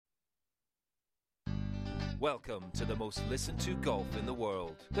Welcome to the most listened to golf in the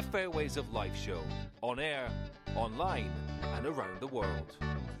world, the Fairways of Life show, on air, online, and around the world.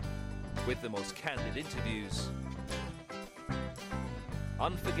 With the most candid interviews,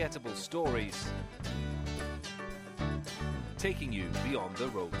 unforgettable stories, taking you beyond the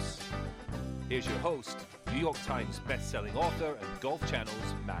ropes. Here's your host, New York Times best-selling author and Golf Channel's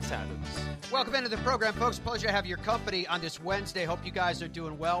Matt Adams. Welcome into the program, folks. Pleasure to have your company on this Wednesday. Hope you guys are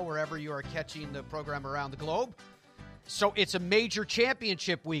doing well wherever you are catching the program around the globe. So it's a major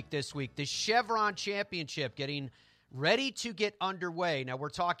championship week this week. The Chevron Championship getting ready to get underway. Now, we're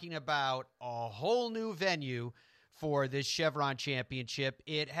talking about a whole new venue for this Chevron Championship.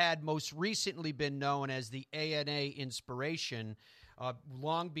 It had most recently been known as the ANA Inspiration.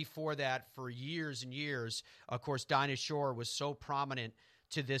 Long before that, for years and years, of course, Dinah Shore was so prominent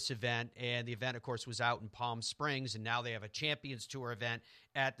to this event, and the event, of course, was out in Palm Springs, and now they have a Champions Tour event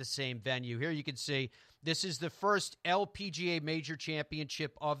at the same venue. Here you can see this is the first LPGA Major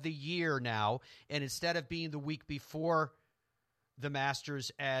Championship of the year now, and instead of being the week before the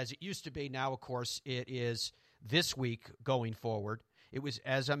Masters as it used to be, now, of course, it is this week going forward. It was,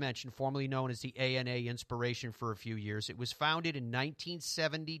 as I mentioned, formerly known as the ANA Inspiration for a few years. It was founded in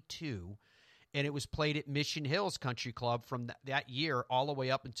 1972, and it was played at Mission Hills Country Club from that year all the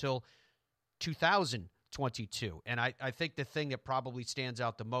way up until 2022. And I think the thing that probably stands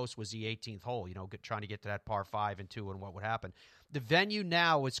out the most was the 18th hole, trying to get to that par 5 and 2 and what would happen. The venue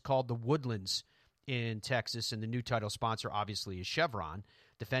now is called the Woodlands in Texas, and the new title sponsor, obviously, is Chevron.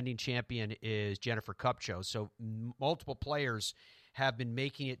 Defending champion is Jennifer Kupcho. So multiple players have been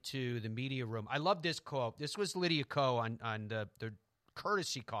making it to the media room. I love this quote. This was Lydia Ko on the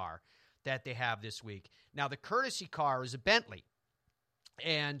courtesy car that they have this week. Now, the courtesy car is a Bentley.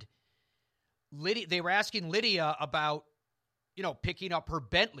 And they were asking Lydia about, picking up her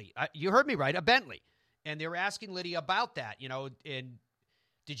Bentley. You heard me right, a Bentley. And they were asking Lydia about that, and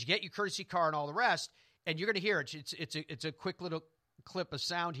did you get your courtesy car and all the rest? And you're going to hear it. It's a quick little clip of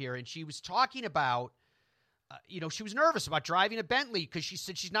sound here. And she was talking about, she was nervous about driving a Bentley because she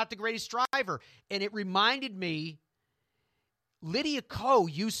said she's not the greatest driver. And it reminded me, Lydia Ko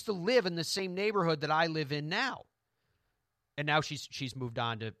used to live in the same neighborhood that I live in now. And now she's moved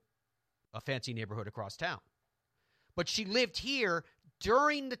on to a fancy neighborhood across town. But she lived here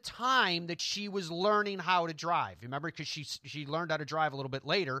during the time that she was learning how to drive. Remember, because she learned how to drive a little bit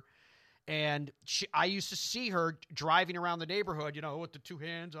later. And I used to see her driving around the neighborhood, with the two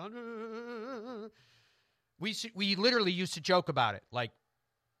hands on. We literally used to joke about it. Like,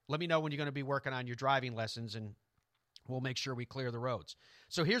 let me know when you're going to be working on your driving lessons, and we'll make sure we clear the roads.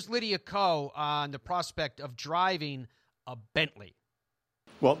 So here's Lydia Ko on the prospect of driving a Bentley.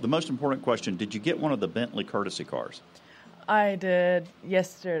 Well, the most important question, did you get one of the Bentley courtesy cars? I did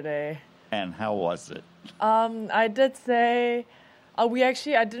yesterday. And how was it? I did say, I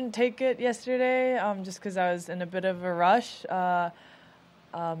didn't take it yesterday just because I was in a bit of a rush.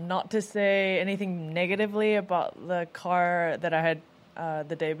 Not to say anything negatively about the car that I had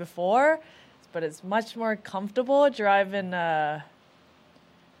the day before, but it's much more comfortable driving a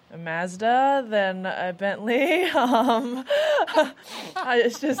Mazda than a Bentley.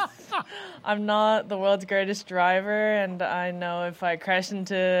 I'm not the world's greatest driver, and I know if I crash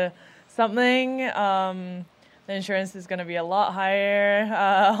into something, the insurance is going to be a lot higher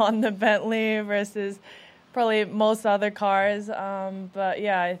on the Bentley versus probably most other cars. But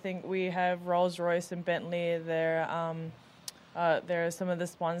yeah, I think we have Rolls-Royce and Bentley. They're some of the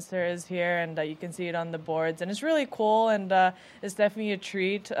sponsors here, and you can see it on the boards. And it's really cool, and it's definitely a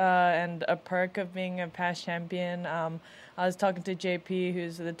treat and a perk of being a past champion. I was talking to JP,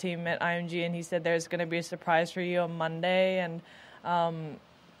 who's the team at IMG, and he said there's going to be a surprise for you on Monday. And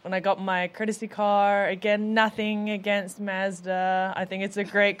when I got my courtesy car, again, nothing against Mazda. I think it's a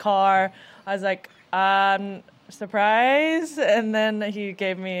great car. I was like, surprise. And then they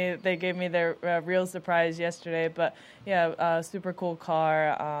gave me their real surprise yesterday. But yeah, super cool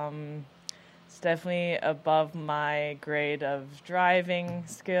car. It's definitely above my grade of driving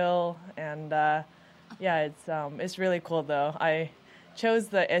skill. And it's really cool though. I chose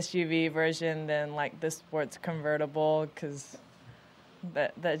the SUV version than like the sports convertible because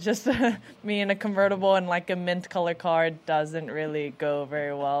that just me in a convertible and like a mint color car doesn't really go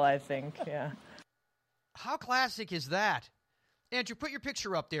very well, I think. Yeah. How classic is that? Andrew, put your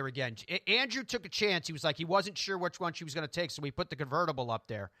picture up there again. Andrew took a chance. He was like, he wasn't sure which one she was going to take, so we put the convertible up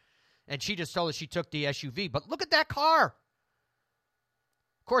there. And she just told us she took the SUV. But look at that car.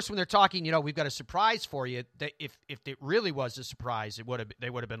 Of course, when they're talking, we've got a surprise for you. If it really was a surprise, they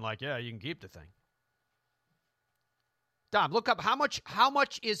would have been like, yeah, you can keep the thing. Dom, look up how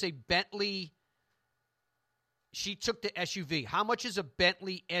much is a Bentley she took the SUV. How much is a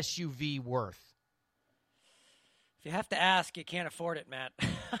Bentley SUV worth? If you have to ask, you can't afford it, Matt.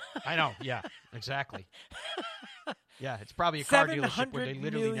 I know. Yeah, exactly. Yeah, it's probably a car dealership where they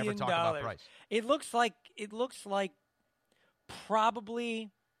literally never talk about price. It looks like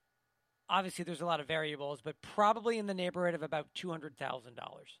probably, obviously there's a lot of variables, but probably in the neighborhood of about $200,000.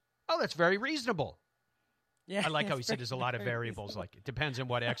 Oh, that's very reasonable. Yeah, I like how he said there's a lot of variables. Reasonable. Like, it depends on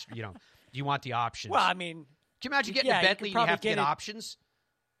what extra, do you want the options? Well, I mean, can you imagine getting a Bentley and you have to get options?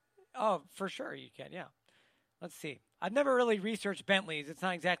 Oh, for sure you can, yeah. Let's see. I've never really researched Bentleys. It's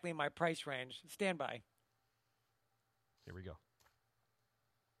not exactly in my price range. Stand by. Here we go.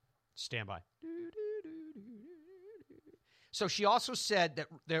 Stand by. So she also said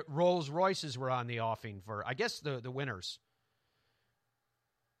that Rolls Royces were on the offing for, I guess, the winners.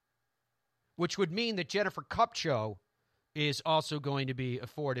 Which would mean that Jennifer Kupcho is also going to be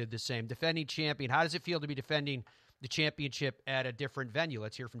afforded the same. Defending champion. How does it feel to be defending the championship at a different venue?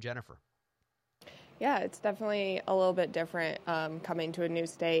 Let's hear from Jennifer. Yeah, it's definitely a little bit different coming to a new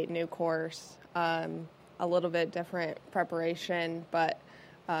state, new course, a little bit different preparation, but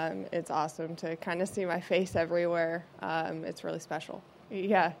it's awesome to kind of see my face everywhere. It's really special.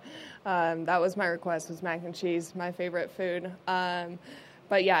 Yeah, that was my request, was mac and cheese, my favorite food.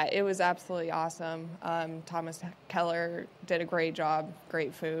 But yeah, it was absolutely awesome. Thomas Keller did a great job,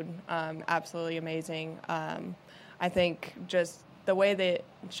 great food, absolutely amazing. I think just the way that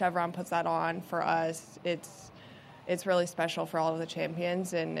Chevron puts that on for us, it's really special for all of the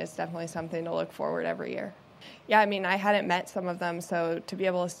champions, and it's definitely something to look forward every year. Yeah, I mean, I hadn't met some of them, so to be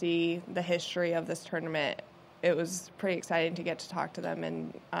able to see the history of this tournament, it was pretty exciting to get to talk to them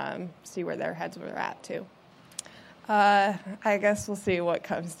and see where their heads were at, too. I guess we'll see what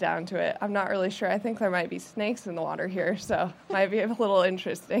comes down to it. I'm not really sure. I think there might be snakes in the water here, so it might be a little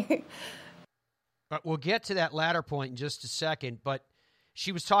interesting. But we'll get to that latter point in just a second. But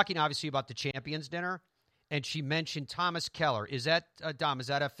she was talking, obviously, about the Champions Dinner, and she mentioned Thomas Keller. Is that, Dom, is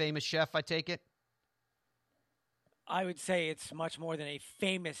that a famous chef, I take it? I would say it's much more than a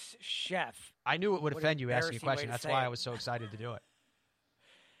famous chef. I knew it would offend you asking a question. That's why I was so excited to do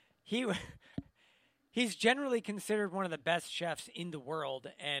it. He's generally considered one of the best chefs in the world,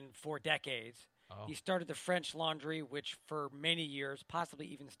 and for decades. Oh. He started the French Laundry, which for many years, possibly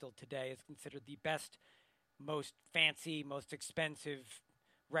even still today, is considered the best, most fancy, most expensive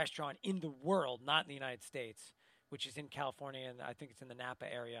restaurant in the world, not in the United States, which is in California, and I think it's in the Napa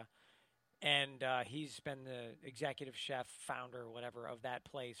area. And he's been the executive chef, founder, whatever, of that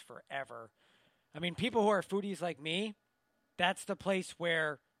place forever. I mean, people who are foodies like me, that's the place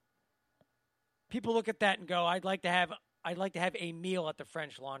where people look at that and go, I'd like to have a meal at the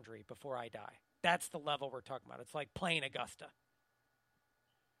French Laundry before I die. That's the level we're talking about. It's like playing Augusta.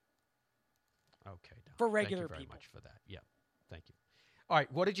 Okay, Don. For regular people. Thank you very much for that. Yeah, thank you. All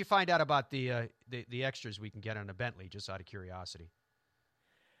right, what did you find out about the extras we can get on a Bentley, just out of curiosity?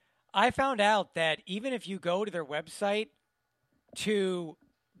 I found out that even if you go to their website to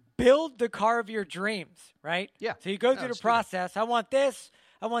build the car of your dreams, right? Yeah. So you go through the process. I want this.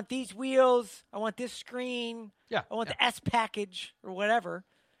 I want these wheels. I want this screen. Yeah. I want the S package or whatever.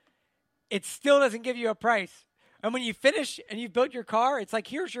 It still doesn't give you a price. And when you finish and you've built your car, it's like,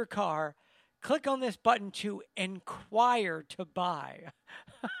 here's your car. Click on this button to inquire to buy.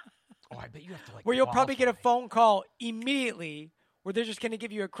 Oh, I bet you have to where you'll probably get a phone call immediately where they're just going to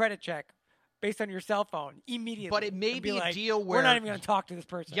give you a credit check based on your cell phone immediately. But it may be a deal where we're not even going to talk to this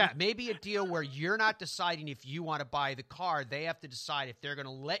person. Yeah, maybe a deal where you're not deciding if you want to buy the car. They have to decide if they're going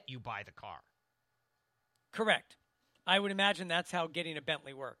to let you buy the car. Correct. I would imagine that's how getting a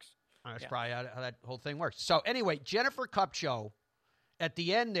Bentley works. That's probably how that whole thing works. So anyway, Jennifer Kupcho, at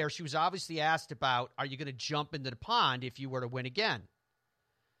the end there, she was obviously asked about, are you going to jump into the pond if you were to win again?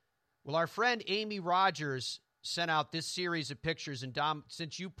 Well, our friend Amy Rogers sent out this series of pictures. And Dom,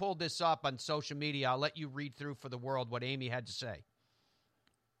 since you pulled this up on social media, I'll let you read through for the world what Amy had to say.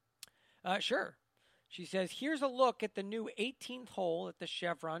 Sure. She says, here's a look at the new 18th hole at the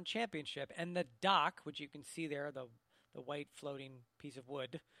Chevron Championship. And the dock, which you can see there, the white floating piece of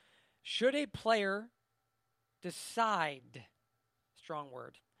wood. Should a player decide, strong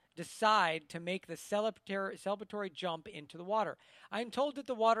word, decide to make the celebratory jump into the water? I'm told that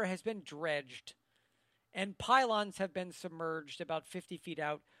the water has been dredged and pylons have been submerged about 50 feet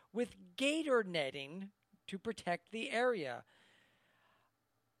out with gator netting to protect the area.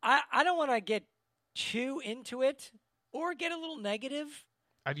 I don't want to get too into it or get a little negative.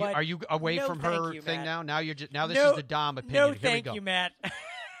 Are you away from her thing Matt. now? Now this is the Dom opinion. No, thank you, Matt.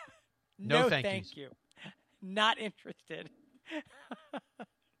 No, thank you. Not interested.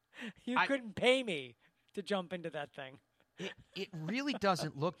 You couldn't pay me to jump into that thing. It really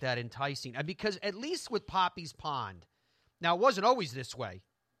doesn't look that enticing. Because at least with Poppy's Pond, now it wasn't always this way,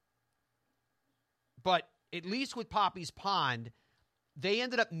 but at least with Poppy's Pond, they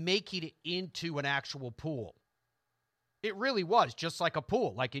ended up making it into an actual pool. It really was just like a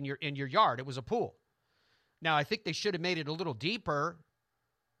pool, like in your yard. It was a pool. Now, I think they should have made it a little deeper.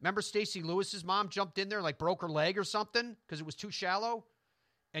 Remember Stacey Lewis's mom jumped in there and like broke her leg or something because it was too shallow?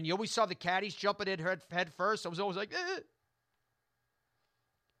 And you always saw the caddies jumping in head first. I was always like, eh.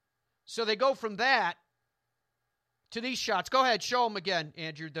 So they go from that to these shots. Go ahead, show them again,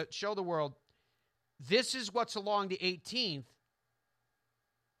 Andrew. Show the world. This is what's along the 18th.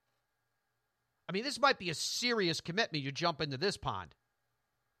 I mean, this might be a serious commitment. You jump into this pond.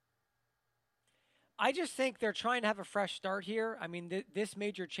 I just think they're trying to have a fresh start here. I mean, this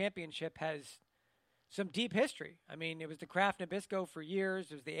major championship has some deep history. I mean, it was the Kraft Nabisco for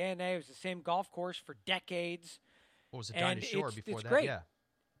years. It was the ANA. It was the same golf course for decades. What was the Dinah Shore before it's that? Great. Yeah.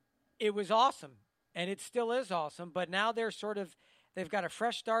 It was awesome, and it still is awesome. But now they've got a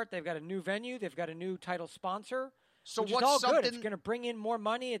fresh start. They've got a new venue. They've got a new title sponsor. So which what's is all something... good. It's going to bring in more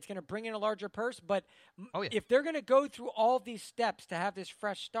money. It's going to bring in a larger purse. But yeah. if they're going to go through all these steps to have this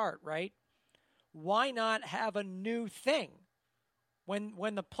fresh start, right, why not have a new thing?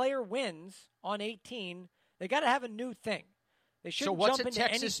 When the player wins on 18, they got to have a new thing. They shouldn't jump into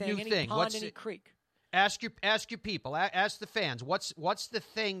Texas anything, new any thing? pond, any creek. Ask your people. Ask the fans. What's the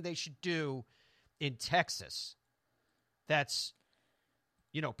thing they should do in Texas that's,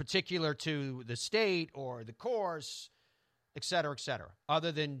 particular to the state or the course, et cetera,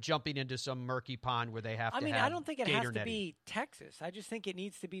 other than jumping into some murky pond where they have to have I don't think it has to netting. be Texas. I just think it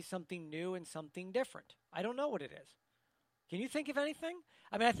needs to be something new and something different. I don't know what it is. Can you think of anything?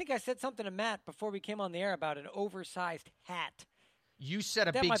 I mean, I think I said something to Matt before we came on the air about an oversized hat. You said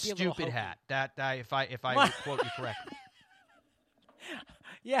a that big stupid hat. That if I quote you correctly.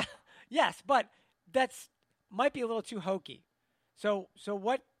 Yeah. Yes, but that's might be a little too hokey. So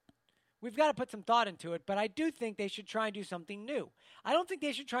what? We've got to put some thought into it, but I do think they should try and do something new. I don't think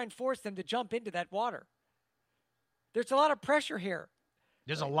they should try and force them to jump into that water. There's a lot of pressure here.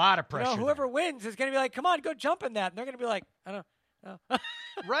 There's a lot of pressure. Whoever wins is going to be like, come on, go jump in that. And they're going to be like, I don't know.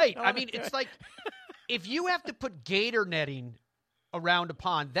 Right. I mean, it's like if you have to put gator netting around a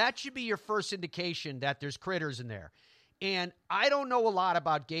pond, that should be your first indication that there's critters in there. And I don't know a lot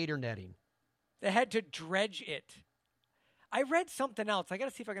about gator netting. They had to dredge it. I read something else. I got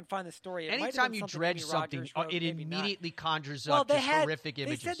to see if I can find the story. Anytime you dredge something, it immediately conjures up horrific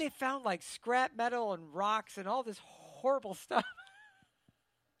images. They said they found like scrap metal and rocks and all this horrible stuff.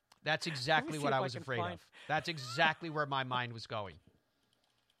 That's exactly what I was afraid of. That's exactly where my mind was going.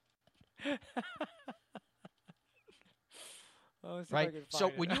 Right? So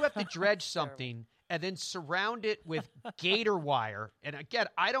when you have to dredge something and then surround it with gator wire, and again,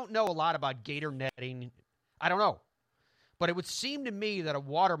 I don't know a lot about gator netting. I don't know. But it would seem to me that a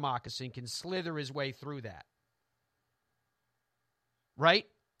water moccasin can slither his way through that. Right?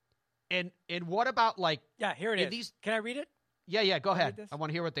 And what about Yeah, here it is. Can I read it? Yeah, go ahead. I want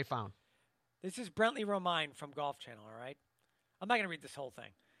to hear what they found. This is Brentley Romine from Golf Channel, all right? I'm not going to read this whole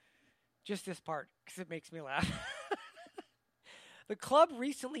thing. Just this part, because it makes me laugh. The club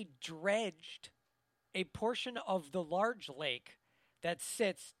recently dredged a portion of the large lake that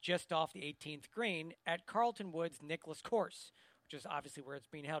sits just off the 18th green at Carlton Woods Nicklaus Course, which is obviously where it's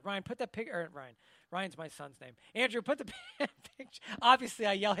being held. Ryan, put that picture. Ryan's my son's name. Andrew, put the picture. Obviously,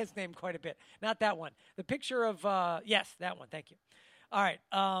 I yell his name quite a bit. Not that one. The picture of, yes, that one. Thank you. All right.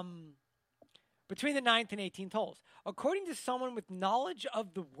 Between the 9th and 18th holes. According to someone with knowledge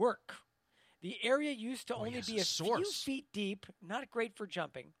of the work, the area used to only be a few feet deep, not great for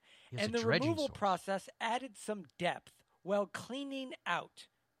jumping, and the removal process added some depth while cleaning out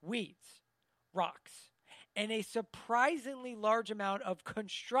weeds, rocks, and a surprisingly large amount of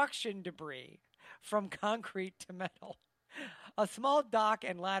construction debris from concrete to metal. A small dock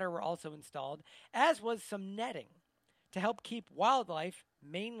and ladder were also installed, as was some netting to help keep wildlife,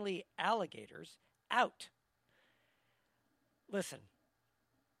 mainly alligators, out. Listen,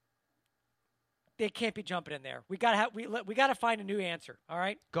 they can't be jumping in there. We gotta find a new answer. All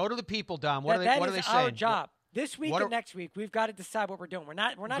right, go to the people, Dom. What are they saying? That is our job. This week and next week, we've got to decide what we're doing. We're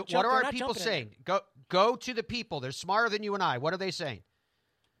not. Jumping. What are our people saying? Go to the people. They're smarter than you and I. What are they saying?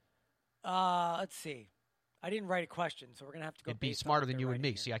 Let's see. I didn't write a question, so we're gonna have to go. It'd be smarter than you and me.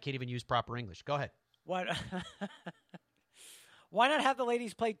 Here. See, I can't even use proper English. Go ahead. What? Why not have the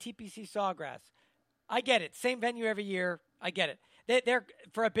ladies play TPC Sawgrass? I get it. Same venue every year. I get it. They're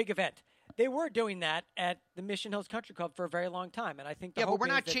for a big event. they were doing that at the Mission Hills Country Club for a very long time, and I think but we're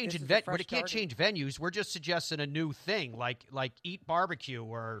not changing we can't change venues. We're just suggesting a new thing, like eat barbecue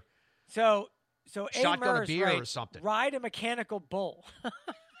or so shotgun a beer or something. Ride a mechanical bull.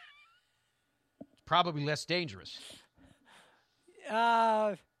 Probably less dangerous.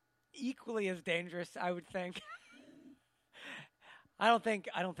 Equally as dangerous, I would think. I don't think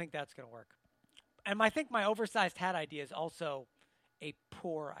that's going to work. And I think my oversized hat idea is also a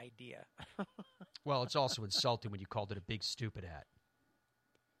poor idea. Well, it's also insulting when you called it a big stupid hat.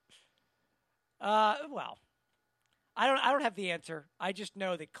 Well, I don't have the answer. I just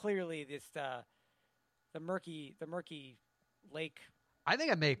know that clearly this the murky lake. I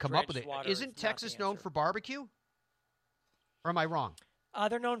think I may have come up with it. Isn't Texas known for barbecue? Or am I wrong?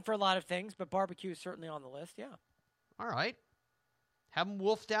 They're known for a lot of things, but barbecue is certainly on the list. Yeah. All right. Have them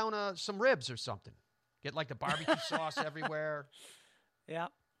wolf down some ribs or something. Get like the barbecue sauce everywhere. Yeah.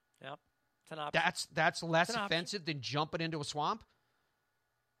 It's an option. That's less offensive than jumping into a swamp?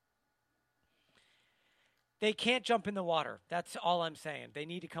 They can't jump in the water. That's all I'm saying. They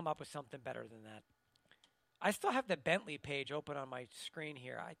need to come up with something better than that. I still have the Bentley page open on my screen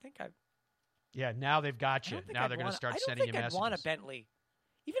here. I think I've... Yeah, now they've got you. Now they're going to start sending you messages. I don't think I'd want a Bentley.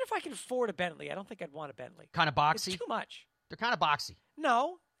 Even if I can afford a Bentley, I don't think I'd want a Bentley. Kind of boxy? It's too much. They're kind of boxy.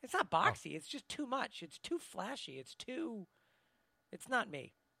 No, it's not boxy. Oh. It's just too much. It's too flashy. It's not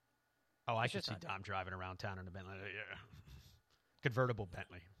me. Oh, I should see Dom driving around town in a Bentley. Yeah. Convertible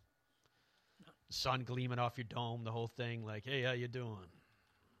Bentley. No. Sun gleaming off your dome, the whole thing. Like, hey, how you doing?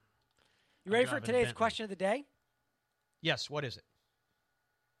 You ready for today's question of the day? Yes, what is it?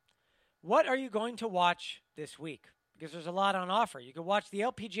 What are you going to watch this week? Because there's a lot on offer. You can watch the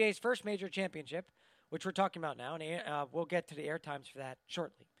LPGA's first major championship, which we're talking about now, and we'll get to the air times for that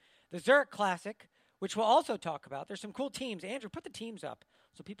shortly. The Zurich Classic, which we'll also talk about. There's some cool teams. Andrew, put the teams up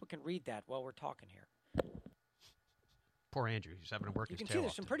so people can read that while we're talking here. Poor Andrew. He's having to work his tail off. You can see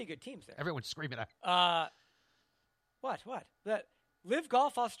there's some pretty good teams there. Everyone's screaming at What? The Live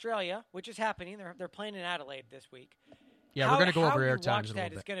Golf Australia, which is happening. They're playing in Adelaide this week. Yeah, we're going to go over air times a little bit. How you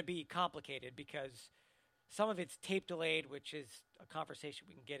watch that is going to be complicated because some of it's tape delayed, which is a conversation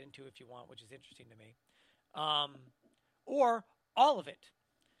we can get into if you want, which is interesting to me. Or all of it.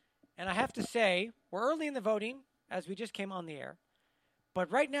 And I have to say, we're early in the voting, as we just came on the air.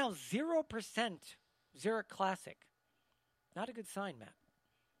 But right now, 0% Zurich Classic. Not a good sign, Matt.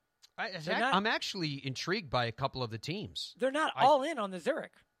 I'm actually intrigued by a couple of the teams. They're not all in on the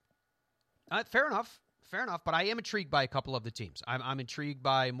Zurich. Fair enough. But I am intrigued by a couple of the teams. I'm intrigued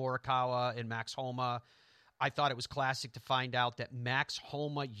by Morikawa and Max Homa. I thought it was classic to find out that Max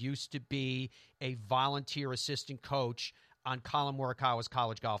Homa used to be a volunteer assistant coach on Collin Morikawa's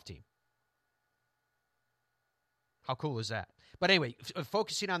college golf team. How cool is that? But anyway,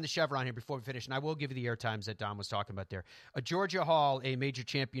 focusing on the Chevron here before we finish, and I will give you the air times that Don was talking about there. Georgia Hall, a major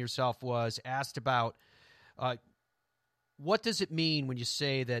champion herself, was asked about what does it mean when you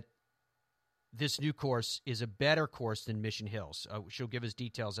say that this new course is a better course than Mission Hills. She'll give us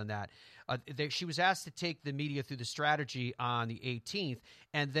details on that. She was asked to take the media through the strategy on the 18th,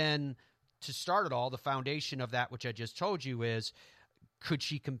 and then to start it all, the foundation of that, which I just told you, is could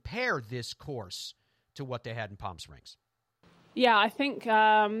she compare this course to what they had in Palm Springs? Yeah, I think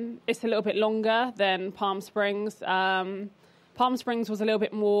it's a little bit longer than Palm Springs. Palm Springs was a little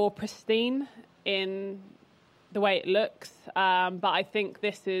bit more pristine in the way it looks, but I think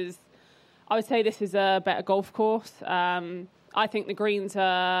I would say this is a better golf course. I think the greens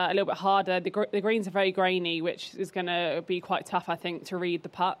are a little bit harder. The greens are very grainy, which is going to be quite tough, I think, to read the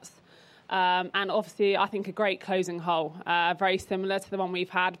putts. And obviously, I think a great closing hole, very similar to the one we've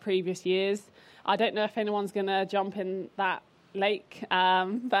had previous years. I don't know if anyone's going to jump in that lake,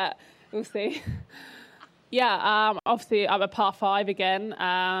 but we'll see. Yeah, obviously, I'm a par 5 again,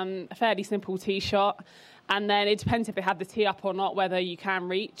 a fairly simple tee shot. And then it depends if they have the tee up or not, whether you can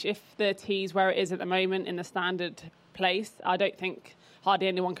reach. If the tee's where it is at the moment in the standard place, I don't think hardly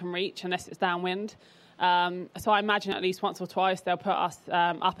anyone can reach unless it's downwind. So I imagine at least once or twice they'll put us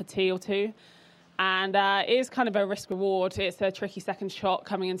up a tee or two. And it is kind of a risk-reward. It's a tricky second shot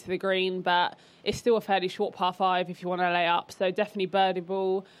coming into the green, but it's still a fairly short par 5 if you want to lay up. So definitely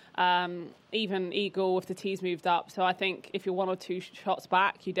birdieable, even eagle if the tee's moved up. So I think if you're 1 or 2 shots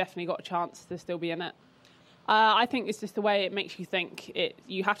back, you definitely got a chance to still be in it. I think it's just the way it makes you think.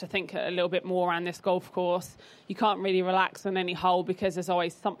 You have to think a little bit more around this golf course. You can't really relax on any hole because there's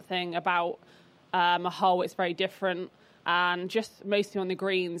always something about a hole. It's very different. And just mostly on the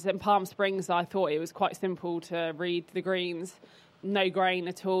greens. In Palm Springs, I thought it was quite simple to read the greens. No grain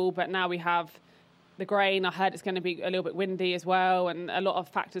at all. But now we have the grain. I heard it's going to be a little bit windy as well, and a lot of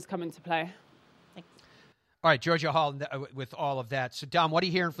factors come into play. All right, Georgia Hall, with all of that. So, Dom, what are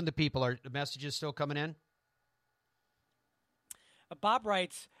you hearing from the people? Are the messages still coming in? Bob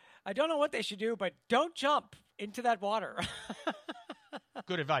writes, I don't know what they should do, but don't jump into that water.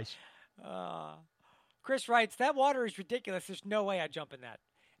 Good advice. Chris writes, that water is ridiculous. There's no way I'd jump in that.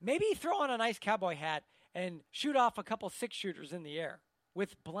 Maybe throw on a nice cowboy hat and shoot off a couple 6-shooters in the air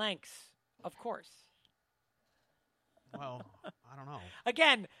with blanks, of course. Well, I don't know.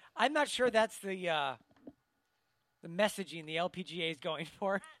 Again, I'm not sure that's the messaging the LPGA is going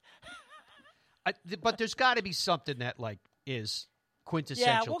for. But there's got to be something that is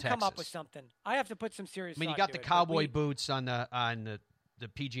quintessential Yeah, we'll Texas. come up with something. I have to put some serious. I mean, you got the cowboy boots on the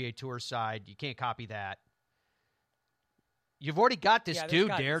PGA Tour side. You can't copy that. You've already got this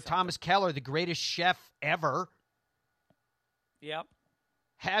dude there, Thomas Keller, the greatest chef ever. Yep.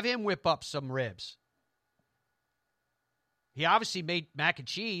 Have him whip up some ribs. He obviously made mac and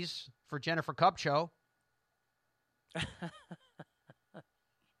cheese for Jennifer Kupcho.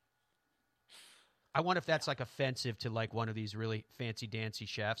 I wonder if that's offensive to one of these really fancy dancy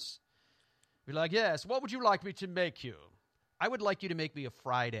chefs. Be like, yes, what would you like me to make you? I would like you to make me a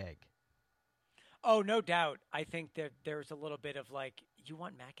fried egg. Oh, no doubt. I think that there's a little bit of you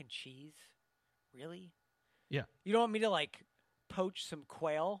want mac and cheese? Really? Yeah. You don't want me to poach some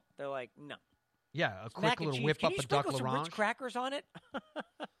quail? They're like, no. Yeah, a quick little whip up a duck l'orange. Can you sprinkle some Ritz crackers on it?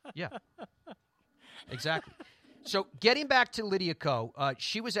 Yeah. Exactly. So getting back to Lydia Ko,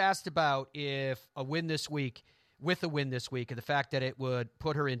 she was asked about if a win this week, and the fact that it would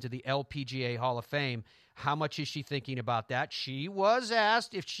put her into the LPGA Hall of Fame, how much is she thinking about that? She was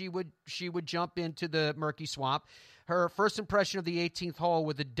asked if she would jump into the murky swamp. Her first impression of the 18th hole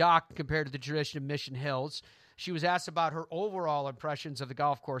with the dock compared to the tradition of Mission Hills. She was asked about her overall impressions of the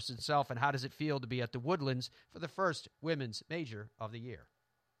golf course itself and how does it feel to be at the Woodlands for the first women's major of the year.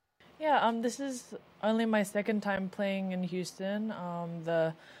 Yeah, this is only my second time playing in Houston.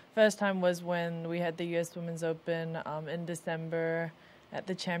 The first time was when we had the U.S. Women's Open in December at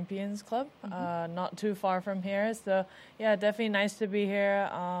the Champions Club, not too far from here. So, yeah, definitely nice to be here.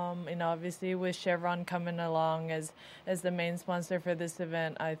 Obviously with Chevron coming along as the main sponsor for this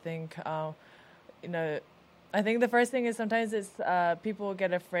event, I think, I think the first thing is sometimes it's people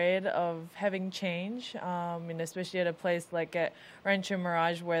get afraid of having change, especially at a place like at Rancho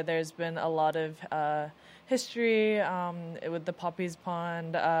Mirage where there's been a lot of history with the Poppies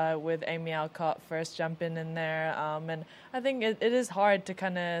Pond, with Amy Alcott first jumping in there. And I think it is hard to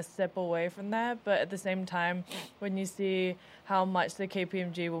kind of step away from that. But at the same time, when you see how much the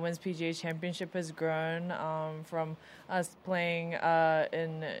KPMG Women's PGA Championship has grown from us playing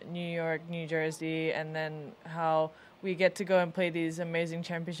in New York, New Jersey, and then how we get to go and play these amazing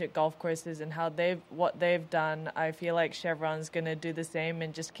championship golf courses and what they've done, I feel like Chevron's going to do the same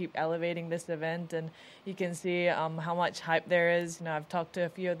and just keep elevating this event. And you can see how much hype there is. I've talked to a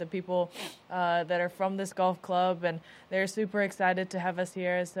few of the people that are from this golf club, and they're super excited to have us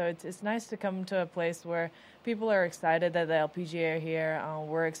here. So it's nice to come to a place where people are excited that the LPGA are here.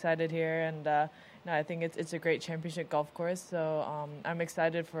 We're excited here, and I think it's a great championship golf course. So I'm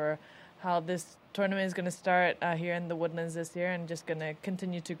excited for how this tournament is going to start here in the Woodlands this year and just going to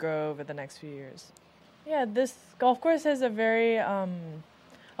continue to grow over the next few years. Yeah, this golf course has a very,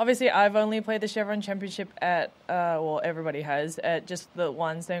 obviously I've only played the Chevron Championship at, everybody has, at just the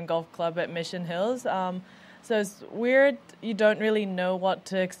one same golf club at Mission Hills. So it's weird. You don't really know what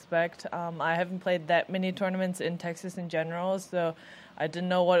to expect. I haven't played that many tournaments in Texas in general, so I didn't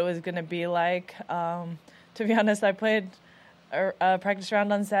know what it was going to be like. To be honest, I played a practice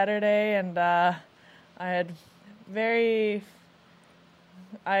round on Saturday, and I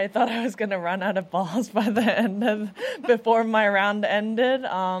thought I was going to run out of balls by the end before my round ended,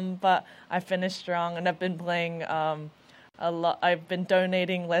 but I finished strong, and I've been playing a lot. I've been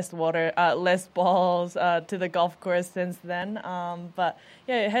donating less balls to the golf course since then. But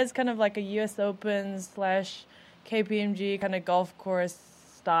yeah, it has kind of like a U.S. Open / KPMG kind of golf course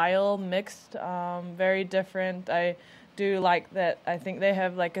style mixed, very different. I do like that. I think they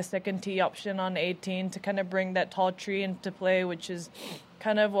have like a second tee option on 18 to kind of bring that tall tree into play, which is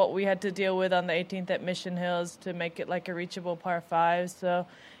kind of what we had to deal with on the 18th at Mission Hills to make it like a reachable par 5. So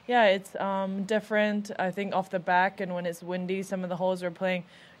yeah, it's different, I think, off the back, and when it's windy, some of the holes are playing,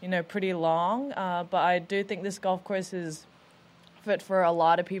 pretty long. But I do think this golf course is fit for a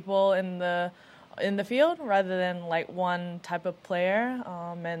lot of people in the field rather than like one type of player.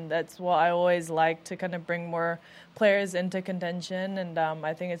 And that's what I always like, to kind of bring more players into contention. And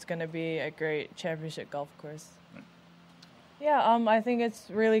I think it's going to be a great championship golf course. Yeah, I think it's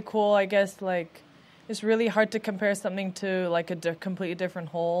really cool. I guess like it's really hard to compare something to like a completely different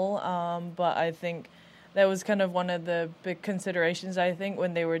hole. But I think that was kind of one of the big considerations, I think,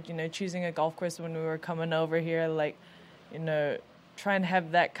 when they were, choosing a golf course when we were coming over here, like, try and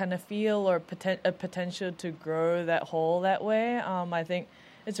have that kind of feel or a potential to grow that hole that way. I think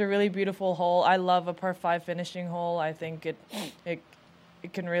it's a really beautiful hole. I love a par 5 finishing hole. I think it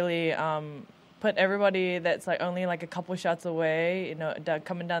can really put everybody that's like only like a couple shots away,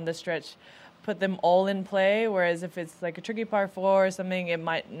 coming down the stretch, put them all in play. Whereas if it's like a tricky par 4 or something, it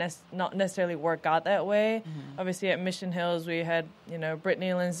might not necessarily work out that way. Mm-hmm. Obviously at Mission Hills, we had, Brittany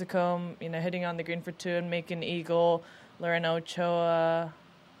Lincecum, hitting on the green for 2 and making eagle. Lauren Ochoa,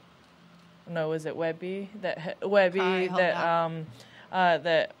 was it Webby? That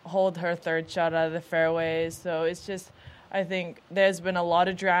hold her third shot out of the fairways. So it's just, I think there's been a lot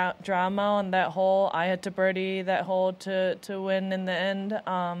of drama on that hole. I had to birdie that hole to win in the end.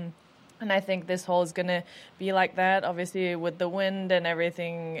 And I think this hole is going to be like that, obviously, with the wind and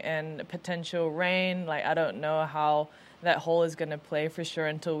everything and potential rain. Like, I don't know how that hole is going to play for sure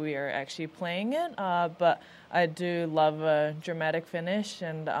until we are actually playing it. But I do love a dramatic finish.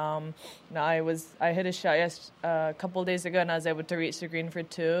 And I hit a shot a couple of days ago, and I was able to reach the green for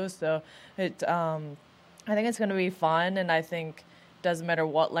 2. So I think it's going to be fun, and I think it doesn't matter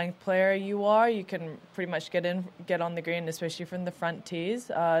what length player you are, you can pretty much get on the green, especially from the front tees.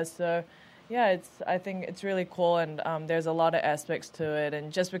 So, yeah, I think it's really cool, and there's a lot of aspects to it.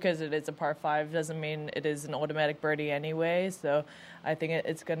 And just because it is a par 5 doesn't mean it is an automatic birdie anyway. So I think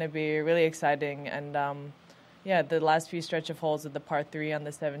it's going to be really exciting. And the last few stretch of holes with the par 3 on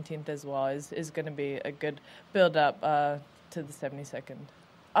the 17th as well is going to be a good build up to the 72nd.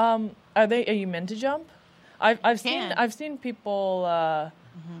 Are you meant to jump? I've seen people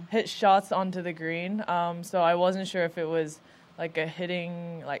hit shots onto the green, so I wasn't sure if it was like a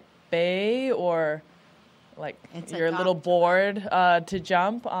hitting like bay or like your little board to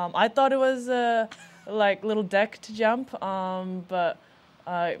jump. I thought it was a like little deck to jump, but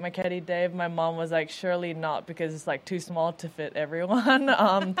my caddy Dave, my mom was like, surely not, because it's like too small to fit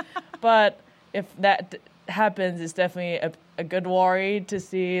everyone. But if that happens, it's definitely a good worry to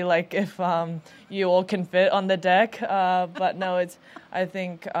see like if you all can fit on the deck. But no, I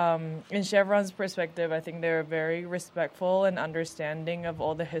think in Chevron's perspective, I think they're very respectful and understanding of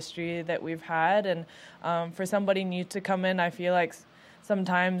all the history that we've had. And for somebody new to come in, I feel like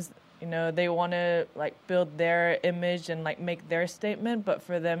sometimes they want to like build their image and like make their statement, but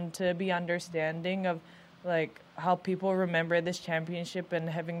for them to be understanding of like how people remember this championship and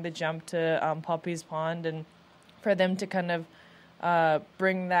having the jump to Poppy's Pond, and for them to kind of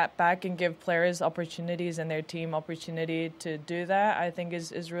bring that back and give players opportunities and their team opportunity to do that, I think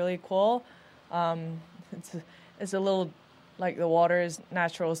is really cool. It's a little, like, the water is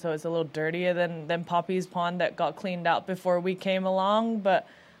natural, so it's a little dirtier than Poppy's Pond that got cleaned out before we came along, but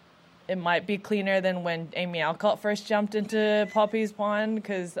it might be cleaner than when Amy Alcott first jumped into Poppy's Pond,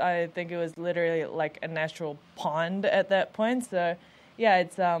 because I think it was literally like a natural pond at that point. So, yeah,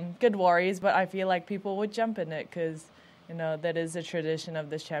 it's good worries, but I feel like people would jump in it because, that is a tradition of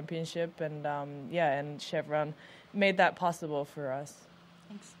this championship. And, and Chevron made that possible for us.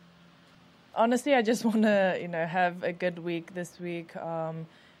 Thanks. Honestly, I just want to, have a good week this week.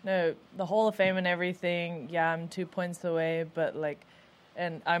 The Hall of Fame and everything, yeah, I'm 2 points away, but,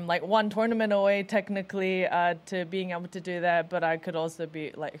 and I'm like one tournament away technically to being able to do that, but I could also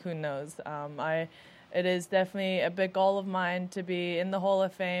be like, who knows? It is definitely a big goal of mine to be in the Hall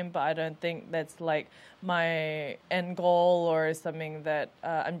of Fame, but I don't think that's like my end goal or something that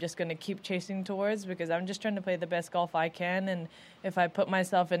I'm just going to keep chasing towards, because I'm just trying to play the best golf I can. And if I put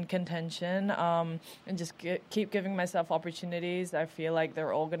myself in contention and just keep giving myself opportunities, I feel like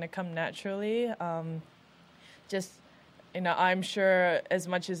they're all going to come naturally. I'm sure as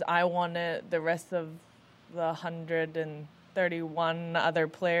much as I want it, the rest of the 131 other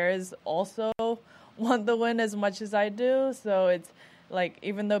players also want the win as much as I do. So it's like,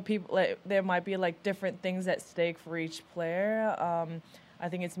 even though there might be like different things at stake for each player, I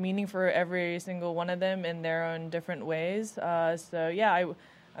think it's meaning for every single one of them in their own different ways. I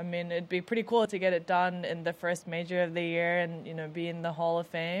mean, it'd be pretty cool to get it done in the first major of the year and, be in the Hall of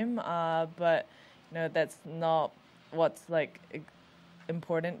Fame. But, that's not what's like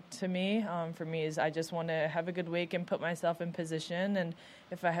important to me. For me is I just want to have a good week and put myself in position, and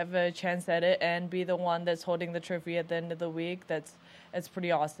if I have a chance at it and be the one that's holding the trophy at the end of the week, that's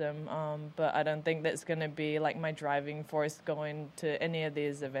pretty awesome. But I don't think that's going to be like my driving force going to any of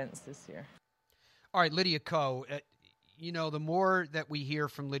these events this year. All right, Lydia Ko, the more that we hear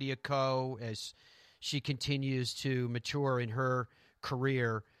from Lydia Ko as she continues to mature in her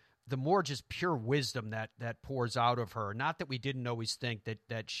career, the more just pure wisdom that pours out of her. Not that we didn't always think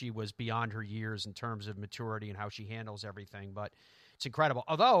that she was beyond her years in terms of maturity and how she handles everything, but it's incredible.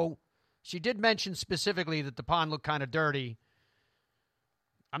 Although she did mention specifically that the pond looked kind of dirty.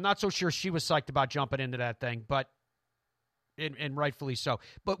 I'm not so sure she was psyched about jumping into that thing, but and rightfully so.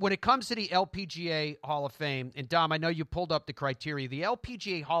 But when it comes to the LPGA Hall of Fame, and Dom, I know you pulled up the criteria. The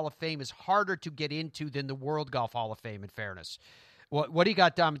LPGA Hall of Fame is harder to get into than the World Golf Hall of Fame, in fairness. What do you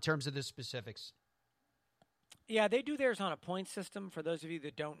got, Dom, in terms of the specifics? Yeah, they do theirs on a point system. For those of you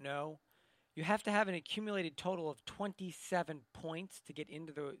that don't know, you have to have an accumulated total of 27 points to get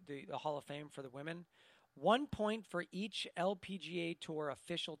into the Hall of Fame for the women. 1 point for each LPGA Tour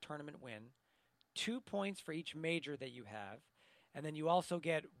official tournament win, 2 points for each major that you have, and then you also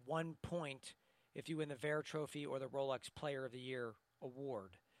get 1 point if you win the Vare Trophy or the Rolex Player of the Year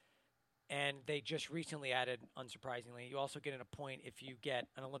award. And they just recently added, unsurprisingly, you also get a point if you get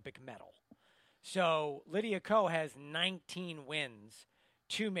an Olympic medal. So Lydia Ko has 19 wins,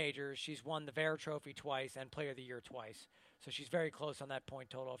 2 majors. She's won the Vare Trophy twice and Player of the Year twice. So she's very close on that point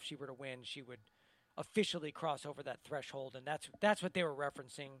total. If she were to win, she would officially cross over that threshold. And that's what they were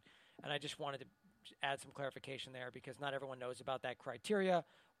referencing. And I just wanted to add some clarification there because not everyone knows about that criteria,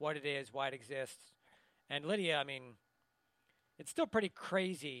 what it is, why it exists. And Lydia, I mean, it's still pretty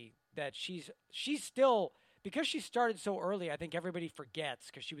crazy that she's still, because she started so early, I think everybody forgets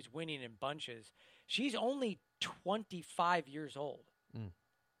because she was winning in bunches. She's only 25 years old.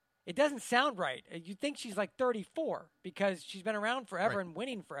 It doesn't sound right. You'd think she's like 34 because she's been around forever and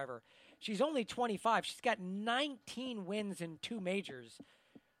winning forever. She's only 25. She's got 19 wins in 2 majors.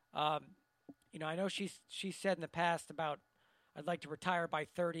 I know she said in the past about I'd like to retire by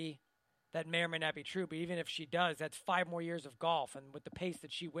 30. That may or may not be true, but even if she does, that's 5 more years of golf. And with the pace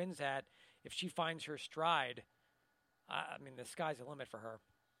that she wins at, if she finds her stride, I mean, the sky's the limit for her.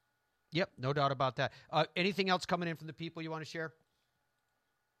 Yep, no doubt about that. Anything else coming in from the people you want to share?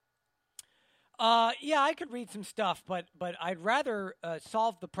 Yeah, I could read some stuff, but I'd rather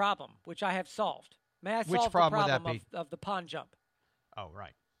solve the problem, which I have solved. May I solve the problem of the pond jump? Oh,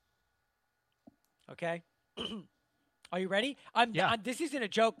 right. Okay. Are you ready? This isn't a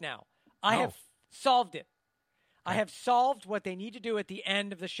joke now. I have solved it. Okay. I have solved what they need to do at the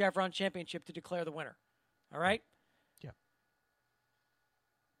end of the Chevron Championship to declare the winner. All right? Yeah.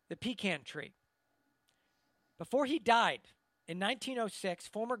 The pecan tree. Before he died in 1906,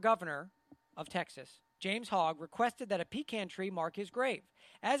 former governor of Texas, James Hogg, requested that a pecan tree mark his grave.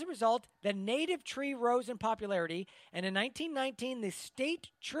 As a result, the native tree rose in popularity, and in 1919, the state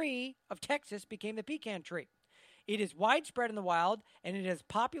tree of Texas became the pecan tree. It is widespread in the wild, and it is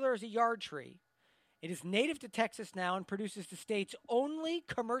popular as a yard tree. It is native to Texas now and produces the state's only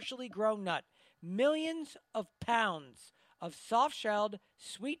commercially grown nut. Millions of pounds of soft-shelled,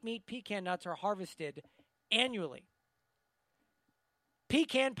 sweet meat pecan nuts are harvested annually.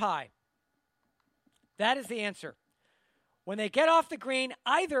 Pecan pie. That is the answer. When they get off the green,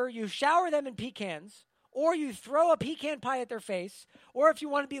 either you shower them in pecans, or you throw a pecan pie at their face, or if you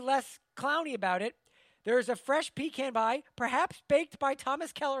want to be less clowny about it, there is a fresh pecan pie, perhaps baked by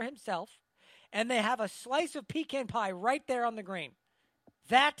Thomas Keller himself, and they have a slice of pecan pie right there on the green.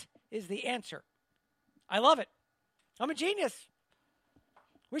 That is the answer. I love it. I'm a genius.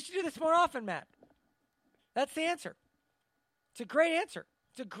 We should do this more often, Matt. That's the answer. It's a great answer.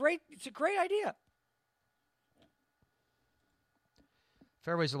 It's a great idea.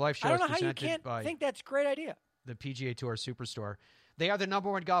 Fairways of Life show. I don't know how you can't think that's a great idea. The PGA Tour Superstore. They are the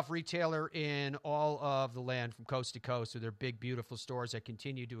 #1 golf retailer in all of the land from coast to coast with their big, beautiful stores that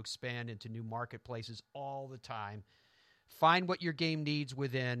continue to expand into new marketplaces all the time. Find what your game needs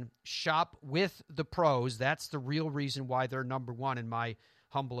within. Shop with the pros. That's the real reason why they're #1 in my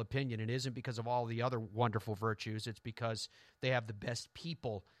humble opinion. It isn't because of all the other wonderful virtues. It's because they have the best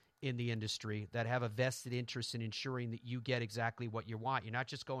people in the industry that have a vested interest in ensuring that you get exactly what you want. You're not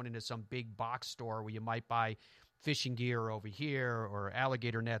just going into some big box store where you might buy fishing gear over here or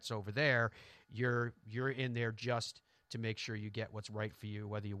alligator nets over there. You're in there just to make sure you get what's right for you,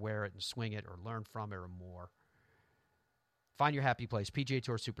 whether you wear it and swing it or learn from it or more. Find your happy place,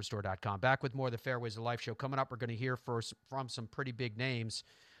 PGATourSuperstore.com. Back with more of the Fairways of Life show. Coming up, we're going to hear from some pretty big names.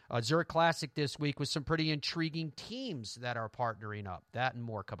 Zurich Classic this week with some pretty intriguing teams that are partnering up. That and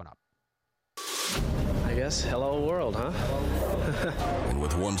more coming up. I guess hello world, huh? And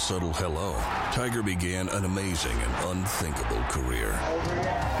with one subtle hello, Tiger began an amazing and unthinkable career.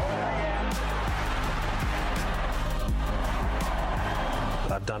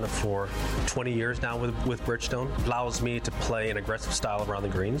 I've done it for 20 years now with Bridgestone. It allows me to play an aggressive style around the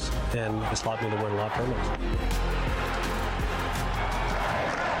greens, and it's allowed me to win a lot of tournaments.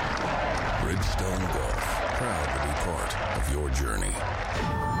 Bridgestone Golf, proud to be part of your journey.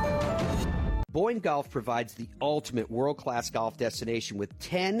 Boyne Golf provides the ultimate world-class golf destination with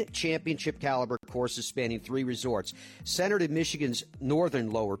 10 championship-caliber courses spanning 3 resorts. Centered in Michigan's northern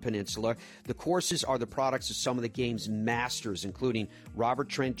Lower Peninsula, the courses are the products of some of the game's masters, including Robert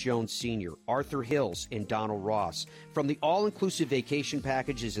Trent Jones Sr., Arthur Hills, and Donald Ross. From the all-inclusive vacation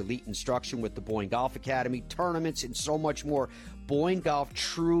packages, elite instruction with the Boyne Golf Academy, tournaments, and so much more, Boyne Golf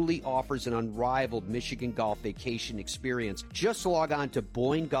truly offers an unrivaled Michigan golf vacation experience. Just log on to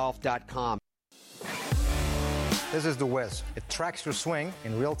BoyneGolf.com. This is the Wiz. It tracks your swing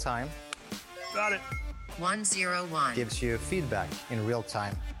in real time. Got it. 101. Gives you feedback in real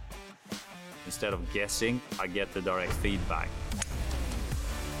time. Instead of guessing, I get the direct feedback.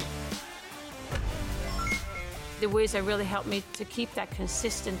 The Wiz really helped me to keep that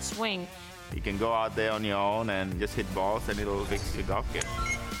consistent swing. You can go out there on your own and just hit balls and it'll fix your golf game.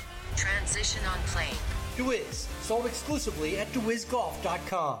 Transition on plane. The Wiz, sold exclusively at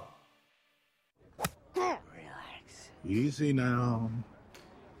thewizgolf.com. Easy now.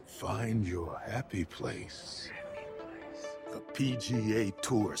 Find your happy place. The PGA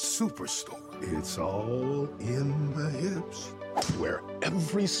Tour Superstore. It's all in the hips, where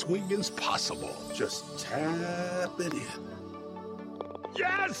every swing is possible. Just tap it in.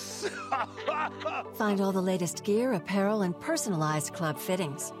 Yes! Find all the latest gear, apparel, and personalized club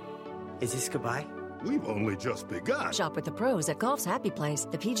fittings. Is this goodbye? We've only just begun. Shop with the pros at Golf's Happy Place,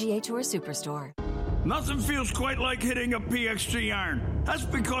 the PGA Tour Superstore. Nothing feels quite like hitting a PXG iron. That's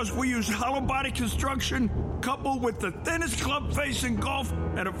because we use hollow body construction coupled with the thinnest club face in golf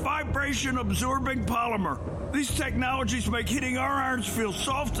and a vibration-absorbing polymer. These technologies make hitting our irons feel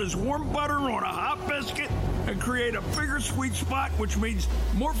soft as warm butter on a hot biscuit and create a bigger sweet spot, which means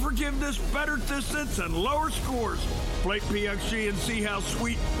more forgiveness, better distance, and lower scores. Play PXG and see how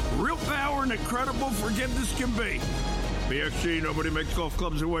sweet, real power, and incredible forgiveness can be. PXG, nobody makes golf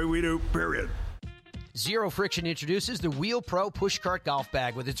clubs the way we do, period. Zero Friction introduces the Wheel Pro Pushcart Golf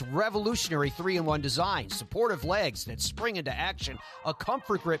Bag with its revolutionary 3-in-1 design, supportive legs that spring into action, a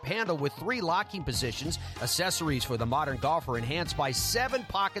comfort grip handle with 3 locking positions, accessories for the modern golfer enhanced by 7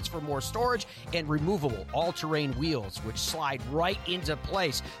 pockets for more storage, and removable all-terrain wheels which slide right into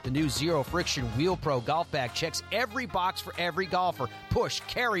place. The new Zero Friction Wheel Pro Golf Bag checks every box for every golfer. Push,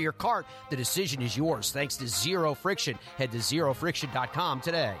 carry, or cart, the decision is yours thanks to Zero Friction. Head to zerofriction.com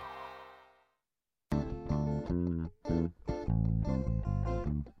today.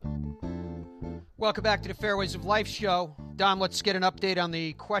 Welcome back to the Fairways of Life show. Dom, let's get an update on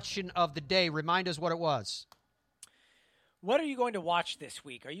the question of the day. Remind us what it was. What are you going to watch this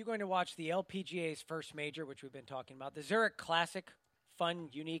week? Are you going to watch the LPGA's first major, which we've been talking about, the Zurich Classic, fun,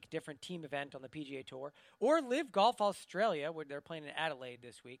 unique, different team event on the PGA Tour, or Live Golf Australia, where they're playing in Adelaide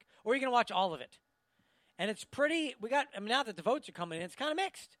this week, or are you going to watch all of it? And it's pretty, now that the votes are coming in, it's kind of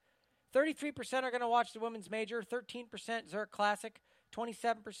mixed. 33% are going to watch the women's major, 13% Zurich Classic,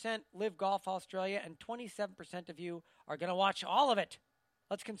 27% Live Golf Australia, and 27% of you are going to watch all of it.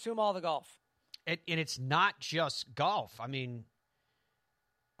 Let's consume all the golf. And it's not just golf. I mean,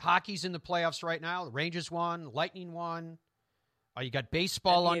 hockey's in the playoffs right now. The Rangers won. Lightning won. You got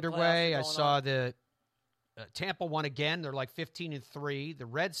baseball NBA underway. I saw the Tampa won again. They're like 15-3. The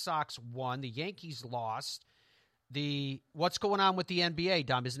Red Sox won. The Yankees lost. What's going on with the NBA,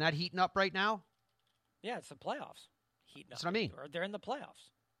 Dom? Isn't that heating up right now? Yeah, it's the playoffs. That's what I mean. Or they're in the playoffs.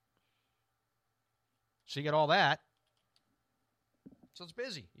 So you got all that. So it's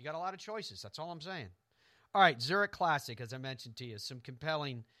busy. You got a lot of choices. That's all I'm saying. All right, Zurich Classic, as I mentioned to you, some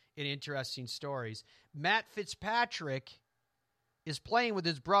compelling and interesting stories. Matt Fitzpatrick is playing with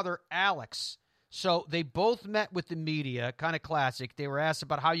his brother Alex. So they both met with the media, kind of classic. They were asked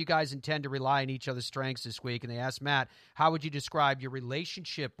about how you guys intend to rely on each other's strengths this week, and they asked Matt, how would you describe your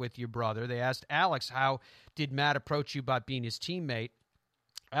relationship with your brother? They asked Alex, how did Matt approach you about being his teammate?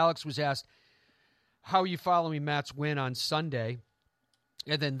 Alex was asked, how are you following Matt's win on Sunday?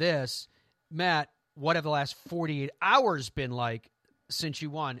 And then this, Matt, what have the last 48 hours been like since you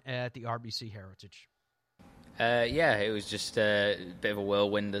won at the RBC Heritage? Yeah, it was just a bit of a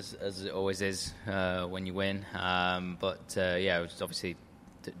whirlwind, as it always is when you win. But I was obviously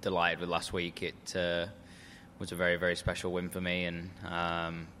delighted with last week. It was a very, very special win for me, and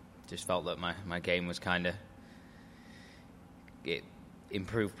just felt that my game was it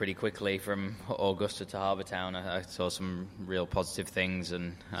improved pretty quickly from Augusta to Harbour Town. I saw some real positive things,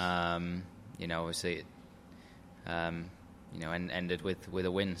 and obviously it ended with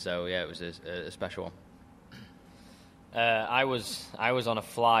a win. So yeah, it was a special one. I was on a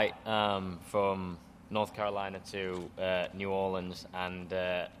flight from North Carolina to New Orleans, and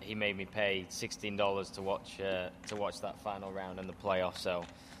he made me pay $16 to watch that final round in the playoff. So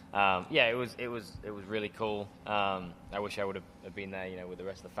it was really cool. I wish I would have been there, with the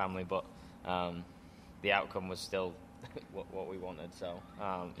rest of the family, but the outcome was still what we wanted. So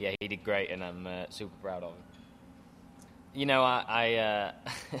he did great, and I'm super proud of him. I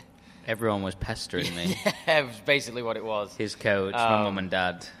everyone was pestering me. Yeah, it was basically what it was. His coach, my mum and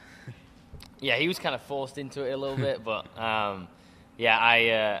dad. Yeah, he was kind of forced into it a little bit, but I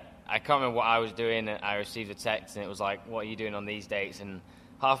can't remember what I was doing. I received a text, and it was like, "What are you doing on these dates?" And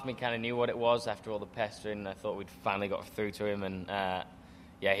half of me kind of knew what it was after all the pestering. I thought we'd finally got through to him, and I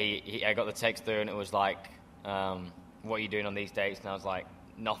got the text through, and it was like, "What are you doing on these dates?" And I was like,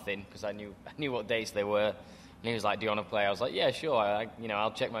 "Nothing," because I knew what dates they were. And he was like, "Do you want to play?" I was like, "Yeah, sure.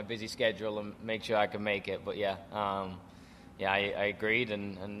 I'll check my busy schedule and make sure I can make it." But I agreed,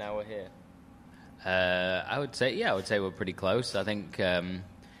 and now we're here. I would say we're pretty close. I think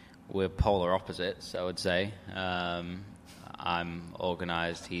we're polar opposites, I would say. I'm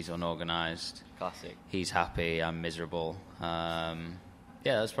organised, he's unorganised. Classic. He's happy, I'm miserable.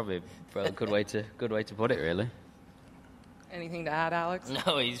 That's probably a good way to put it, really. Anything to add, Alex?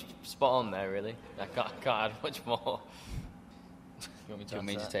 No, he's spot on there, really. I can't add much more. Do you want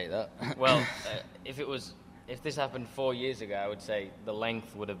me to take that? Well, if this happened 4 years ago, I would say the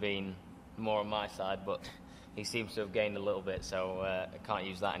length would have been more on my side, but he seems to have gained a little bit, so I can't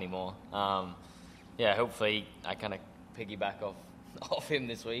use that anymore. Hopefully I kind of piggyback off him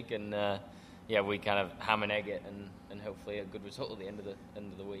this week, and we kind of ham and egg it, and hopefully a good result at the end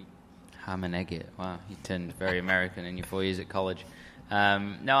of the week. Ham and egg it. Wow, you turned very American in your 4 years at college.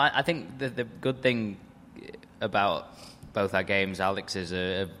 I think the good thing about both our games, Alex is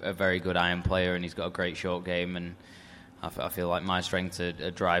a very good iron player, and he's got a great short game, and I feel like my strengths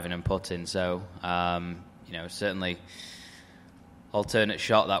are driving and putting. So, certainly alternate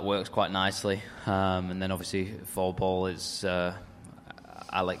shot, that works quite nicely. And then obviously full ball is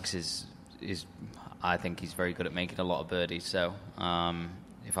Alex is I think he's very good at making a lot of birdies. So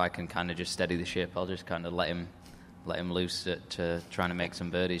if I can kind of just steady the ship, I'll just kind of let him loose at trying to make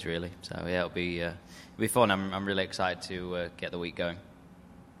some birdies, really. So it'll be fun. I'm really excited to get the week going.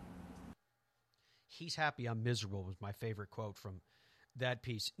 "He's happy, I'm miserable" was my favorite quote from that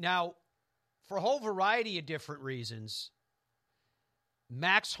piece. Now, for a whole variety of different reasons,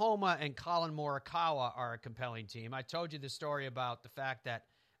 Max Homa and Collin Morikawa are a compelling team. I told you the story about the fact that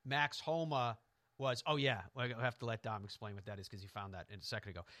Max Homa was, I have to let Dom explain what that is because he found that a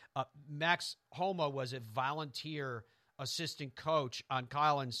second ago. Max Homa was a volunteer assistant coach on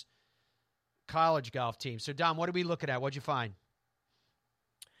Collin's college golf team. So, Dom, what are we looking at? What'd you find?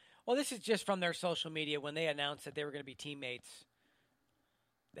 Well, this is just from their social media when they announced that they were going to be teammates.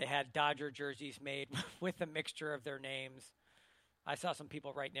 They had Dodger jerseys made with a mixture of their names. I saw some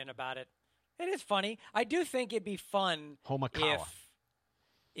people writing in about it. It is funny. I do think it'd be fun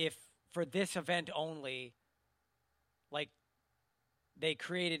if for this event only, like, they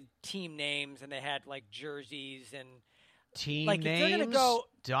created team names and they had, like, jerseys and team like, names. If they're gonna go,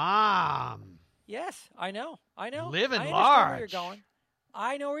 Dom. Yes, I know. Living I large. Where you're going.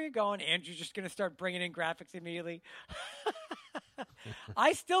 I know where you're going. Andrew's just going to start bringing in graphics immediately.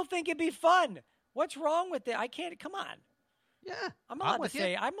 I still think it'd be fun. What's wrong with it? I can't. Come on. Yeah, I'm allowed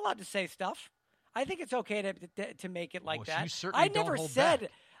to say stuff. I think it's okay to make it like that. You certainly I never don't hold said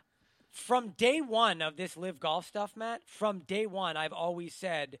back. From day one of this live golf stuff, Matt. From day one, I've always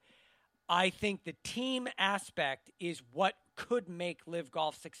said I think the team aspect is what could make live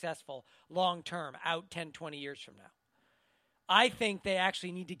golf successful long term, out 10, 20 years from now. I think they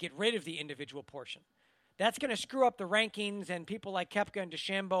actually need to get rid of the individual portion. That's going to screw up the rankings, and people like Koepka and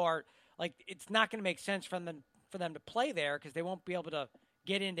DeChambeau are like, it's not going to make sense for them to play there because they won't be able to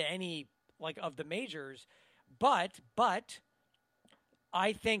get into any like of the majors. But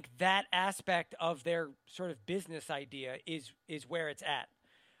I think that aspect of their sort of business idea is where it's at.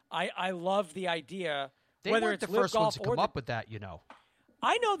 I love the idea. They whether weren't it's the first ones to come up with that,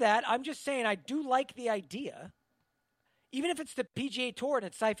 I know that. I'm just saying I do like the idea. Even if it's the PGA Tour and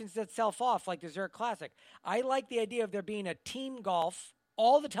it siphons itself off like the Zurich Classic, I like the idea of there being a team golf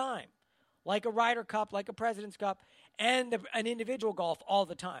all the time, like a Ryder Cup, like a President's Cup, and an individual golf all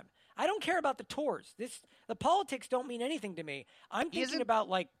the time. I don't care about the tours. The politics don't mean anything to me. I'm thinking about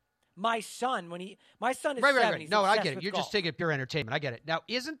like my son my son is 7. Right. He's No, I obsessed get it. with You're golf. just taking it pure entertainment. I get it. Now,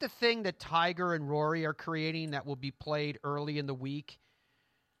 isn't the thing that Tiger and Rory are creating that will be played early in the week?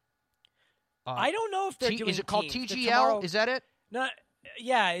 I don't know if they're doing Is it called teams. TGL? Is that it? No,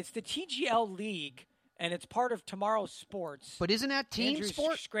 yeah, it's the TGL League, and it's part of Tomorrow's Sports. But isn't that team Andrew's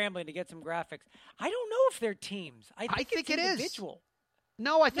sport? Scrambling to get some graphics. I don't know if they're teams. I think it is individual.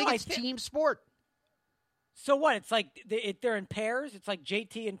 No, I think it's team sport. So what? It's like they're in pairs. It's like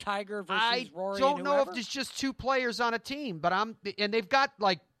JT and Tiger versus Rory. I don't and know whoever? if it's just two players on a team, but and they've got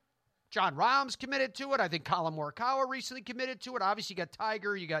like John Rahm's committed to it. I think Collin Morikawa recently committed to it. Obviously, you got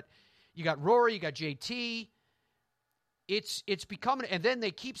Tiger, you got Rory, you got JT. It's becoming, and then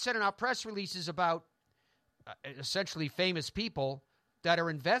they keep sending out press releases about essentially famous people that are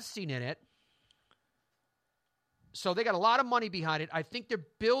investing in it. So they got a lot of money behind it. I think they're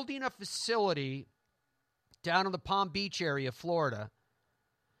building a facility down in the Palm Beach area of Florida.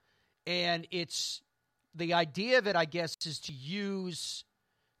 And it's the idea of it, I guess, is to use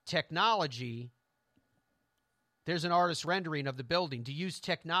technology. There's an artist rendering of the building, to use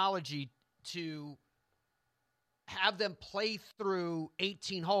technology to have them play through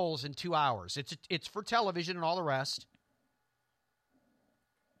 18 holes in 2 hours. It's for television and all the rest.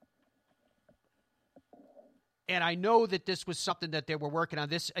 And I know that this was something that they were working on.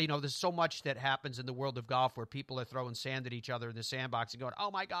 This, there's so much that happens in the world of golf where people are throwing sand at each other in the sandbox and going,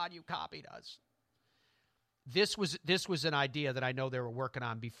 "Oh my God, you copied us." This was an idea that I know they were working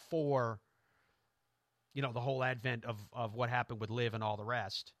on before, the whole advent of what happened with Liv and all the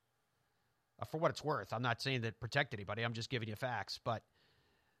rest. For what it's worth, I'm not saying that protect anybody. I'm just giving you facts, but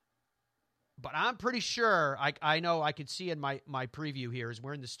I'm pretty sure I know I could see in my preview here as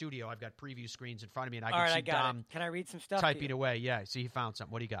we're in the studio. I've got preview screens in front of me, and I can see Dom. Can I read some stuff? Typing away. Yeah. See, he found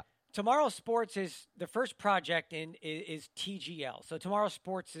something. What do you got? Tomorrow's Sports is the first project is TGL. So Tomorrow's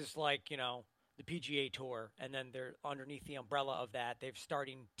Sports is like the PGA Tour, and then they're underneath the umbrella of that. They're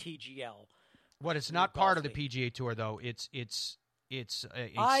starting TGL. What? It's not part of the PGA Tour though. It's a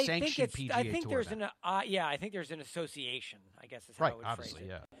sanctioned PGA Tour. I think there's I think there's an association. I guess is how I would obviously,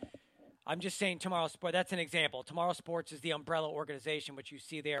 phrase it. Yeah. I'm just saying Tomorrow's Sports. That's an example. Tomorrow's Sports is the umbrella organization, which you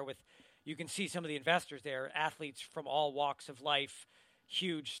see there you can see some of the investors there, athletes from all walks of life,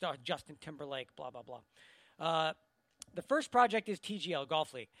 huge stuff, Justin Timberlake, blah, blah, blah. The first project is TGL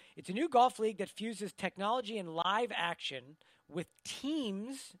Golf League. It's a new golf league that fuses technology and live action with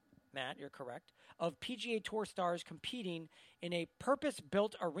teams, Matt, you're correct, of PGA Tour stars competing in a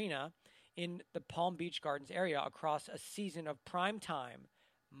purpose-built arena in the Palm Beach Gardens area across a season of prime time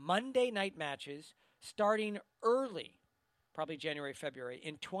Monday night matches starting early, probably January, February,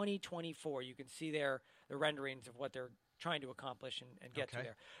 in 2024. You can see there the renderings of what they're trying to accomplish and get to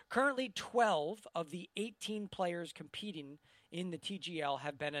there. Currently, 12 of the 18 players competing in the TGL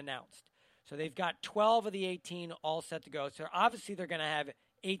have been announced. So they've got 12 of the 18 all set to go. So obviously they're going to have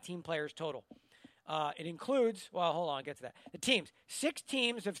 18 players total. It includes, well, hold on, I'll get to that. The teams, 6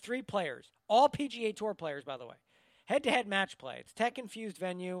 teams of 3 players, all PGA Tour players, by the way. Head-to-head match play. It's tech-infused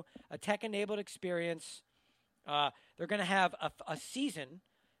venue, a tech-enabled experience. They're going to have a season,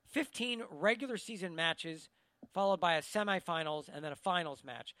 15 regular season matches, followed by a semifinals and then a finals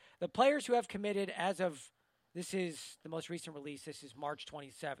match. The players who have committed as of, this is the most recent release, this is March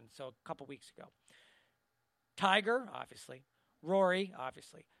 27th, so a couple weeks ago. Tiger, obviously. Rory,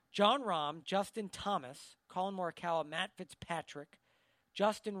 obviously. John Rahm, Justin Thomas, Collin Morikawa, Matt Fitzpatrick,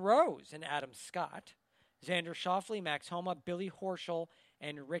 Justin Rose and Adam Scott, Xander Schauffele, Max Homa, Billy Horschel,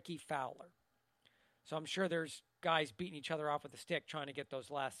 and Ricky Fowler. So I'm sure there's guys beating each other off with a stick trying to get those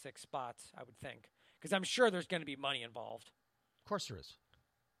last 6 spots, I would think. Because I'm sure there's going to be money involved. Of course there is.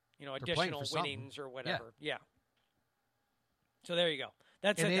 Additional winnings or whatever. Yeah. So there you go.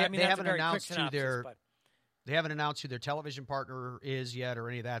 That's and it. They that's haven't a very announced quick synopsis, but they haven't announced who their television partner is yet or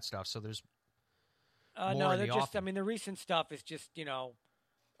any of that stuff. So there's more no, in they're the just. offing. The recent stuff is just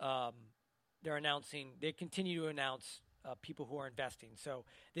they're announcing. They continue to announce people who are investing. So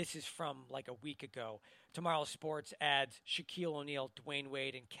this is from like a week ago. Tomorrow's Sports adds Shaquille O'Neal, Dwayne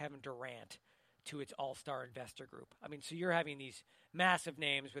Wade, and Kevin Durant to its all-star investor group. So you're having these massive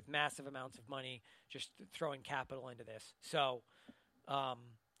names with massive amounts of money just throwing capital into this. So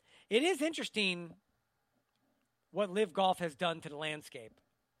it is interesting what Live Golf has done to the landscape.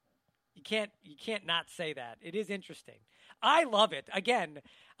 You can't not say that. It is interesting. I love it. Again,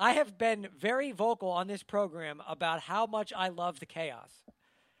 I have been very vocal on this program about how much I love the chaos.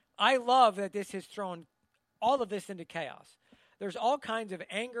 I love that this has thrown all of this into chaos. There's all kinds of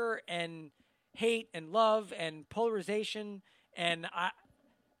anger and hate and love and polarization, and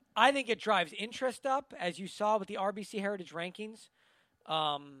I think it drives interest up, as you saw with the RBC Heritage rankings,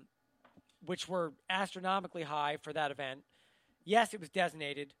 which were astronomically high for that event. Yes, it was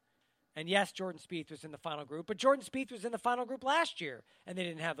designated. And yes, Jordan Spieth was in the final group, but Jordan Spieth was in the final group last year, and they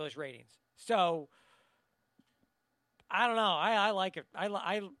didn't have those ratings. So, I don't know. I like it. I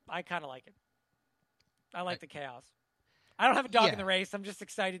kind of like it. I like the chaos. I don't have a dog in the race. I'm just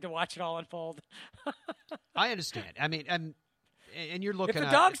excited to watch it all unfold. I understand. I mean, and you're looking at if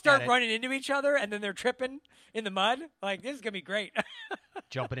the dogs start running into each other and then they're tripping in the mud, like, this is going to be great.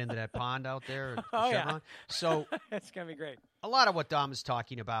 Jumping into that pond out there. Oh, Chevron. yeah. So it's going to be great. A lot of what Dom is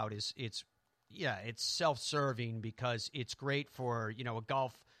talking about is it's self-serving because it's great for, a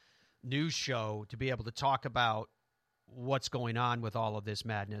golf news show to be able to talk about what's going on with all of this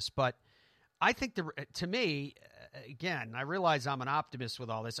madness. But I think, to me, again, I realize I'm an optimist with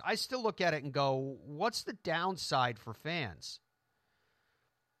all this. I still look at it and go, what's the downside for fans?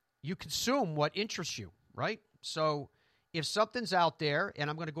 You consume what interests you, right? So if something's out there, and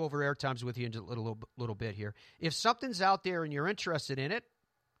I'm going to go over air times with you in a little bit here. If something's out there and you're interested in it,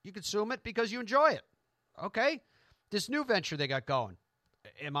 you consume it because you enjoy it. Okay? This new venture they got going.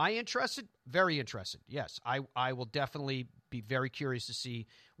 Am I interested? Very interested. Yes, I will definitely be very curious to see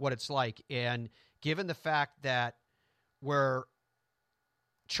what it's like. And given the fact that we're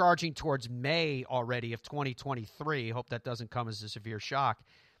charging towards May already of 2023, hope that doesn't come as a severe shock,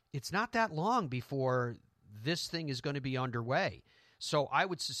 it's not that long before this thing is going to be underway. So I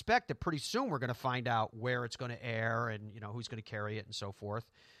would suspect that pretty soon we're going to find out where it's going to air and, who's going to carry it and so forth.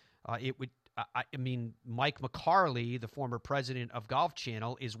 Mike McCarley, the former president of Golf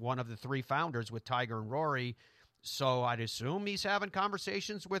Channel, is one of the three founders with Tiger and Rory. So I'd assume he's having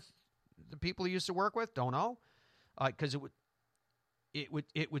conversations with the people he used to work with. Don't know, because it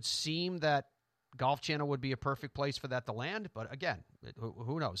would seem that Golf Channel would be a perfect place for that to land. But again,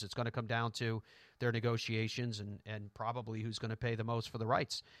 who knows? It's going to come down to their negotiations and probably who's going to pay the most for the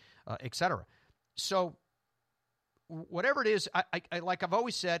rights, et cetera. So whatever it is, I like I've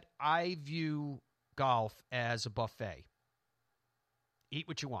always said, I view golf as a buffet. Eat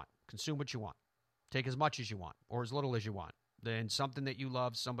what you want, consume what you want, take as much as you want or as little as you want. Then something that you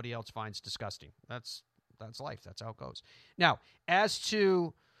love, somebody else finds disgusting. That's life. That's how it goes. Now, as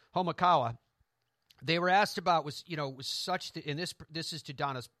to Morikawa, they were asked about was such and this is to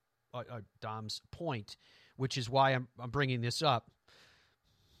Dom's point, which is why I'm bringing this up.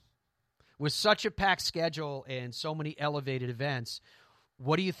 With such a packed schedule and so many elevated events,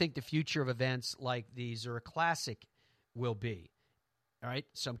 what do you think the future of events like the Zurich Classic will be? All right,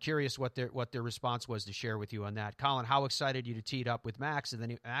 so I'm curious what their response was to share with you on that. Collin, how excited you to tee it up with Max? And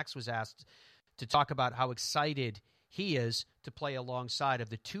then Max was asked to talk about how excited he is to play alongside of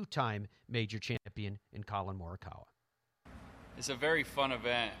the two-time major champion in Collin Morikawa. It's a very fun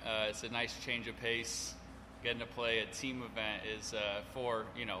event. It's a nice change of pace. Getting to play a team event is for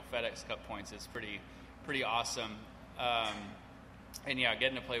FedEx Cup points is pretty awesome. And yeah,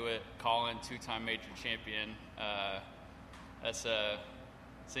 getting to play with Collin, two-time major champion, it's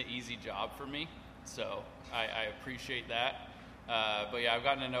an easy job for me. So I appreciate that. But yeah, I've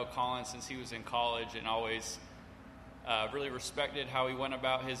gotten to know Collin since he was in college and always really respected how he went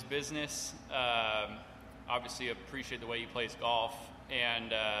about his business. Obviously appreciate the way he plays golf,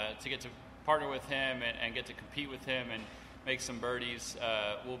 and to get to partner with him and get to compete with him and make some birdies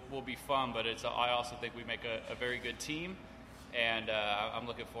will be fun. But I also think we make a very good team, and I'm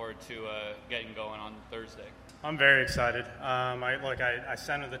looking forward to getting going on Thursday. I'm very excited. I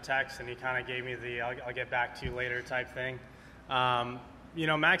sent him the text, and he kind of gave me the I'll get back to you later type thing.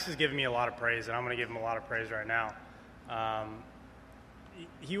 Max has given me a lot of praise, and I'm going to give him a lot of praise right now.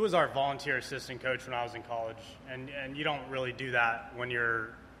 He was our volunteer assistant coach when I was in college, and you don't really do that when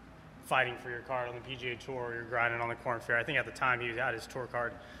you're fighting for your card on the PGA Tour or you're grinding on the Korn Ferry. I think at the time he had his tour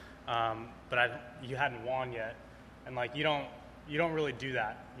card, but you hadn't won yet, and you don't really do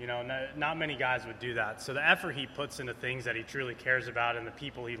that. Not many guys would do that. So the effort he puts into things that he truly cares about and the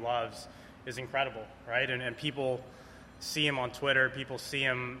people he loves is incredible, right? And people see him on Twitter, people see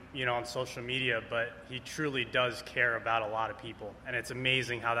him, on social media, but he truly does care about a lot of people, and it's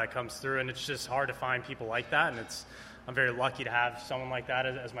amazing how that comes through. And it's just hard to find people like that, and I'm very lucky to have someone like that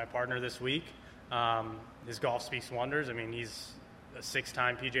as my partner this week. His golf speaks wonders. I mean, he's a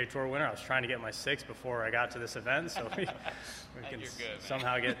 6-time PGA Tour winner. I was trying to get my 6th before I got to this event, so we can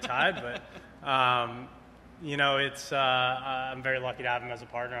somehow get tied. But, I'm very lucky to have him as a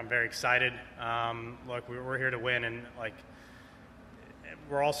partner. I'm very excited. Look, we're here to win, and,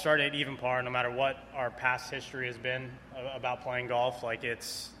 we're all starting at even par no matter what our past history has been about playing golf.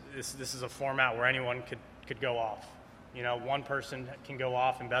 This is a format where anyone could go off. One person can go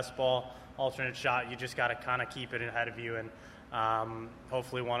off in best ball, alternate shot. You just got to kind of keep it ahead of you, and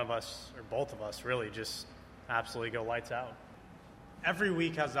hopefully one of us or both of us really just absolutely go lights out. Every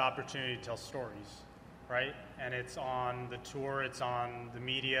week has the opportunity to tell stories, right? And it's on the tour, it's on the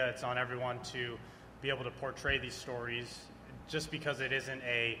media, it's on everyone to be able to portray these stories. Just because it isn't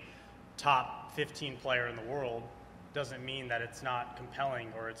a top top 15 player in the world doesn't mean that it's not compelling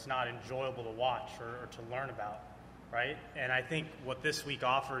or it's not enjoyable to watch or to learn about, right? And I think what this week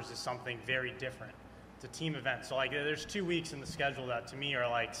offers is something very different. It's a team event. So, like, there's 2 weeks in the schedule that, to me, are,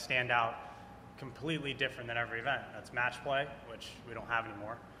 like, stand out completely different than every event. That's match play, which we don't have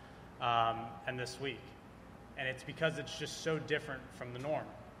anymore, and this week. And it's because it's just so different from the norm.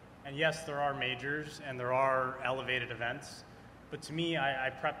 And yes, there are majors and there are elevated events, but to me,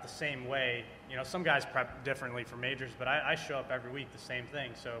 I prep the same way. You know, some guys prep differently for majors, but I show up every week the same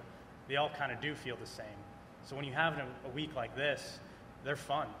thing, so they all kind of do feel the same. So when you have a week like this, they're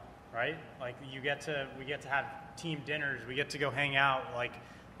fun, right? Like, we get to have team dinners, we get to go hang out. Like,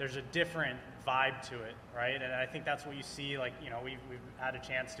 there's a different vibe to it, right? And I think that's what you see. Like, you know, we've had a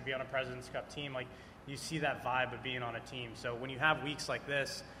chance to be on a President's Cup team. Like, you see that vibe of being on a team. So when you have weeks like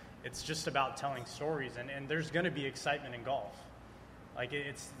this, it's just about telling stories, and there's going to be excitement in golf. Like,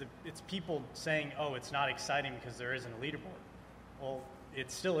 it's people saying, oh, it's not exciting because there isn't a leaderboard. Well,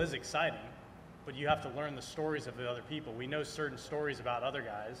 it still is exciting, but you have to learn the stories of the other people. We know certain stories about other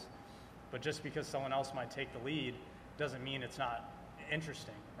guys, but just because someone else might take the lead doesn't mean it's not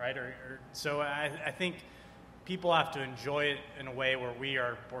interesting, right? So I think people have to enjoy it in a way where we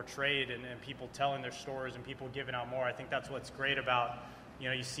are portrayed and people telling their stories and people giving out more. I think that's what's great about, you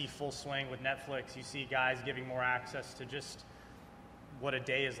know, you see Full Swing with Netflix, you see guys giving more access to just what a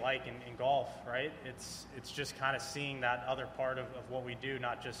day is like in golf, right? It's just kind of seeing that other part of what we do,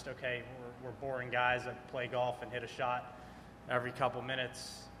 not just, okay, we're boring guys that play golf and hit a shot every couple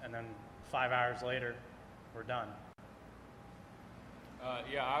minutes, and then 5 hours later, we're done.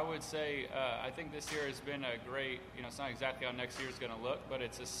 Yeah, I would say I think this year has been a great. You know, it's not exactly how next year is going to look, but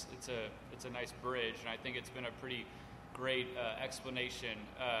it's a nice bridge, and I think it's been a pretty great explanation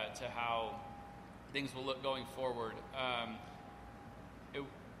to how things will look going forward. It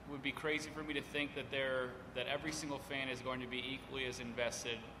would be crazy for me to think that every single fan is going to be equally as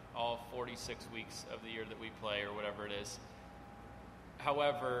invested all 46 weeks of the year that we play or whatever it is.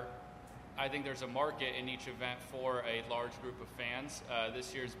 However, I think there's a market in each event for a large group of fans.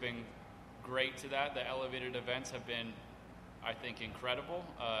 This year's been great to that. The elevated events have been, I think, incredible.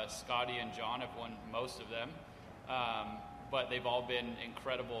 Scotty and John have won most of them, but they've all been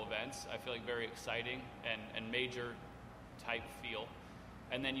incredible events. I feel like very exciting and major type feel.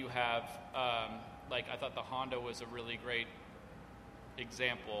 And then you have, like, I thought the Honda was a really great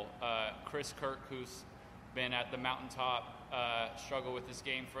example. Chris Kirk, who's been at the mountaintop, struggled with his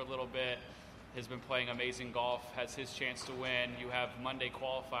game for a little bit, has been playing amazing golf, has his chance to win. You have Monday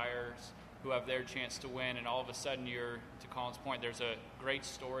qualifiers who have their chance to win, and all of a sudden to Colin's point, there's a great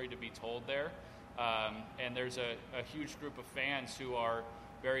story to be told there. And there's a huge group of fans who are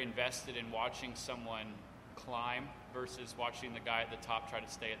very invested in watching someone climb versus watching the guy at the top try to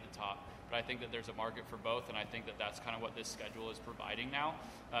stay at the top. But I think that there's a market for both, and I think that that's kind of what this schedule is providing now.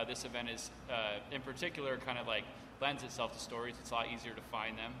 This event is, in particular, kind of like lends itself to stories. It's a lot easier to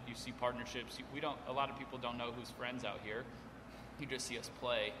find them. You see partnerships. A lot of people don't know who's friends out here. You just see us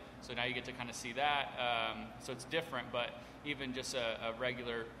play. So now you get to kind of see that. So it's different, but even just a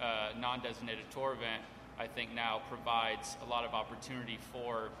regular non-designated tour event, I think now provides a lot of opportunity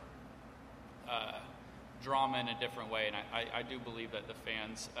for drama in a different way. And I do believe that the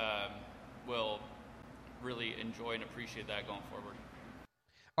fans will really enjoy and appreciate that going forward.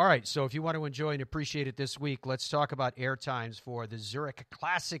 All right, so if you want to enjoy and appreciate it this week, let's talk about air times for the Zurich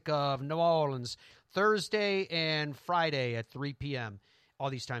Classic of New Orleans, Thursday and Friday at 3 p.m. All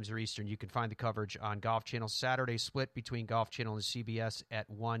these times are Eastern. You can find the coverage on Golf Channel. Saturday split between Golf Channel and CBS at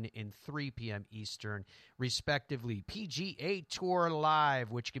 1 and 3 p.m. Eastern, respectively. PGA Tour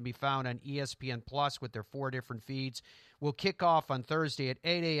Live, which can be found on ESPN Plus with their 4 different feeds, will kick off on Thursday at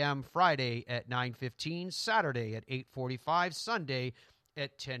 8 a.m., Friday at 9:15, Saturday at 8:45, Sunday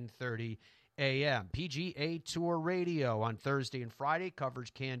at 10:30 a.m. PGA Tour Radio on Thursday and Friday.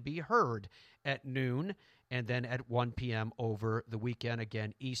 Coverage can be heard at noon and then at 1 p.m. over the weekend.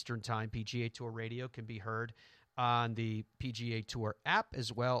 Again, Eastern Time. PGA Tour Radio can be heard on the PGA Tour app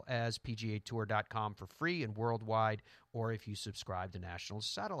as well as PGAtour.com for free and worldwide, or if you subscribe to National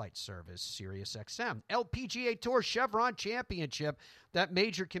Satellite Service, Sirius XM. LPGA Tour Chevron Championship. That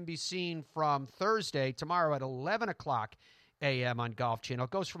major can be seen from Thursday, tomorrow at 11 o'clock a.m. on Golf Channel.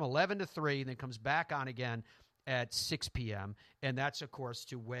 It goes from 11 to 3 and then comes back on again at 6 p.m. And that's, of course,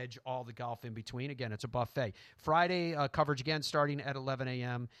 to wedge all the golf in between. Again, it's a buffet. Friday coverage again starting at 11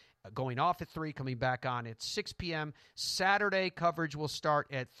 a.m., going off at 3, coming back on at 6 p.m. Saturday coverage will start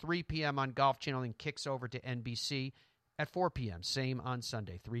at 3 p.m. on Golf Channel and kicks over to NBC at 4 p.m. Same on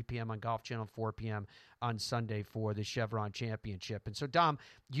Sunday, 3 p.m. on Golf Channel, 4 p.m. on Sunday for the Chevron Championship. And so, Dom,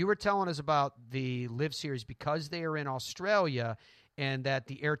 you were telling us about the Live Series because they are in Australia and that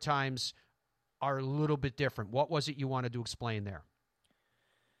the air times are a little bit different. What was it you wanted to explain there?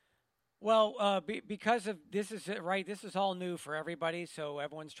 Well, because of this is right. This is all new for everybody, so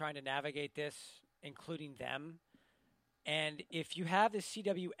everyone's trying to navigate this, including them. And if you have the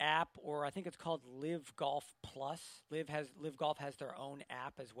CW app, or I think it's called Live Golf Plus, Live Golf has their own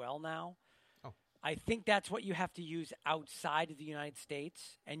app as well now. Oh. I think that's what you have to use outside of the United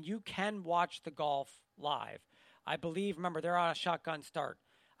States, and you can watch the golf live. I believe. Remember, they're on a shotgun start.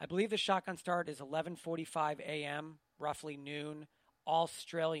 I believe the shotgun start is 11:45 a.m., roughly noon,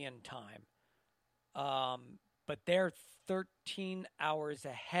 Australian time. But they're 13 hours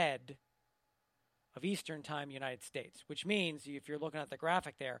ahead of Eastern time, United States, which means if you're looking at the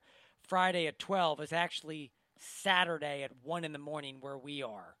graphic there, Friday at 12 is actually Saturday at 1 in the morning where we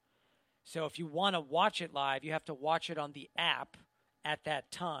are. So if you want to watch it live, you have to watch it on the app at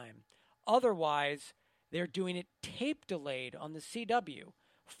that time. Otherwise, they're doing it tape delayed on the CW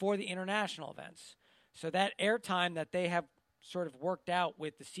for the international events. So that airtime that they have sort of worked out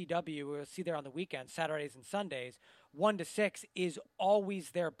with the CW, we'll see there on the weekends, Saturdays and Sundays, 1 to 6 is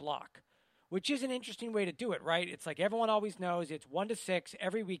always their block, which is an interesting way to do it, right? It's like everyone always knows it's 1 to 6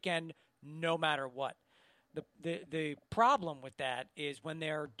 every weekend, no matter what. The problem with that is when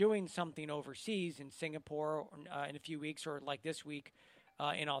they're doing something overseas in Singapore in a few weeks, or like this week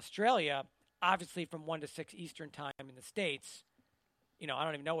in Australia, obviously from 1 to 6 Eastern time in the States, I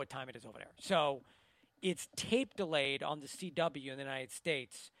don't even know what time it is over there. So it's tape delayed on the CW in the United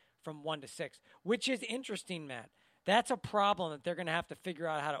States from 1 to 6, which is interesting, Matt. That's a problem that they're going to have to figure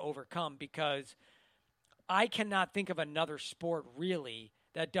out how to overcome, because I cannot think of another sport really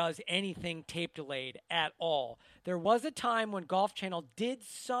that does anything tape delayed at all. There was a time when Golf Channel did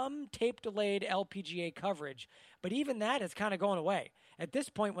some tape delayed LPGA coverage, but even that is kind of going away. At this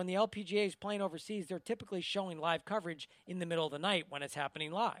point, when the LPGA is playing overseas, they're typically showing live coverage in the middle of the night when it's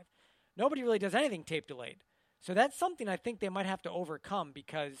happening live. Nobody really does anything tape delayed. So that's something I think they might have to overcome,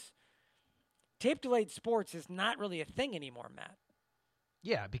 because tape delayed sports is not really a thing anymore, Matt.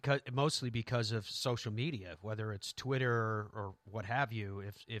 Yeah, mostly because of social media, whether it's Twitter or what have you.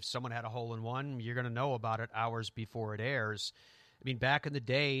 If someone had a hole-in-one, you're going to know about it hours before it airs. I mean, back in the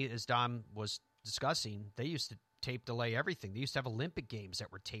day, as Dom was discussing, they used to tape delay everything. They used to have Olympic Games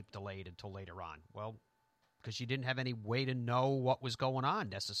that were tape delayed until later on. Well, because you didn't have any way to know what was going on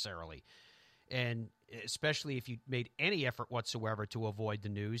necessarily. And especially if you made any effort whatsoever to avoid the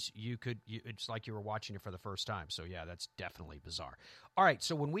news, it's like you were watching it for the first time. So, yeah, that's definitely bizarre. All right,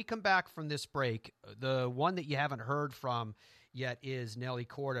 so when we come back from this break, the one that you haven't heard from yet is Nelly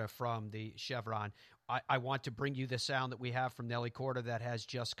Korda from the Chevron. I want to bring you the sound that we have from Nelly Korda that has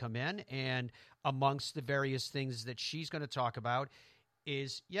just come in. And amongst the various things that she's going to talk about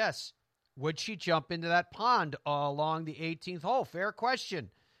is, yes, would she jump into that pond along the 18th hole? Fair question.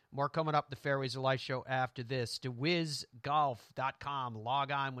 More coming up, the Fairways of Life show after this. DeWizGolf.com.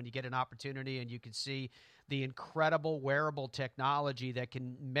 Log on when you get an opportunity, and you can see the incredible wearable technology that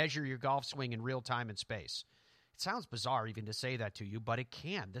can measure your golf swing in real time and space. It sounds bizarre even to say that to you, but it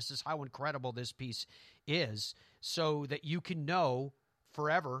can. This is how incredible this piece is, so that you can know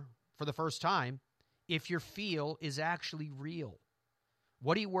forever, for the first time, if your feel is actually real.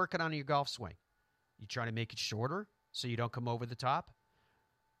 What are you working on in your golf swing? You trying to make it shorter so you don't come over the top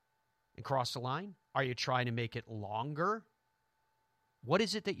and cross the line? Are you trying to make it longer? What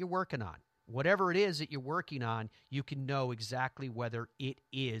is it that you're working on? Whatever it is that you're working on, you can know exactly whether it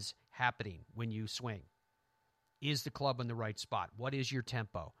is happening when you swing. Is the club in the right spot? What is your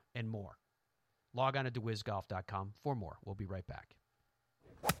tempo? And more. Log on to DeWizGolf.com for more. We'll be right back.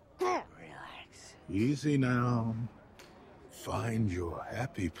 Relax. Easy now. Find your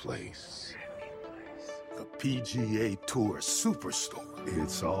happy place. The PGA Tour Superstore.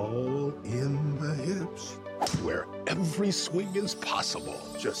 It's all in the hips, where every swing is possible.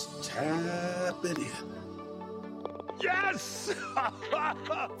 Just tap it in. Yes!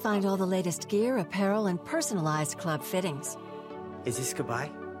 Find all the latest gear, apparel, and personalized club fittings. Is this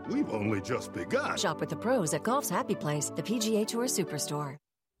goodbye? We've only just begun. Shop with the pros at Golf's Happy Place, the PGA Tour Superstore.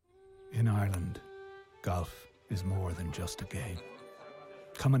 In Ireland, golf is more than just a game.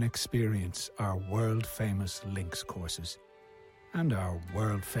 Come and experience our world-famous links courses and our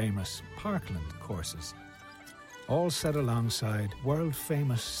world-famous Parkland courses, all set alongside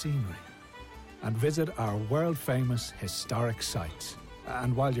world-famous scenery. And visit our world-famous historic sites.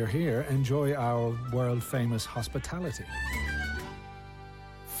 And while you're here, enjoy our world-famous hospitality.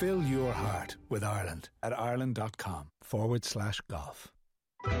 Fill your heart with Ireland at ireland.com/golf.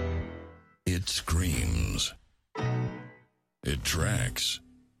 It screams. It tracks.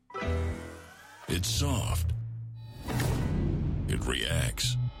 It's soft. It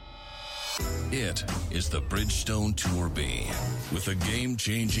reacts. It is the Bridgestone Tour B with a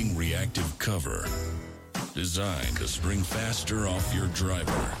game-changing reactive cover designed to spring faster off your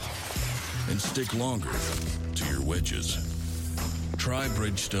driver and stick longer to your wedges. Try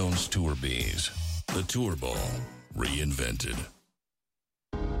Bridgestone's Tour Bs, the Tour Ball reinvented.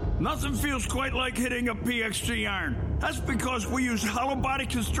 Nothing feels quite like hitting a PXG iron. That's because we use hollow body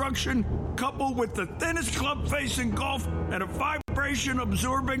construction coupled with the thinnest club face in golf and a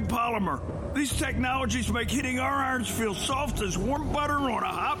vibration-absorbing polymer. These technologies make hitting our irons feel soft as warm butter on a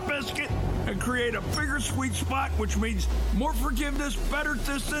hot biscuit and create a bigger sweet spot, which means more forgiveness, better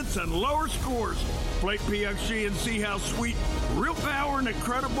distance, and lower scores. Play PXG and see how sweet, real power, and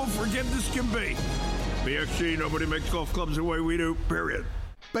incredible forgiveness can be. PXG, nobody makes golf clubs the way we do, period.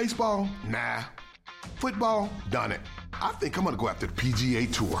 Baseball? Nah. Football? Done it. I think I'm going to go after the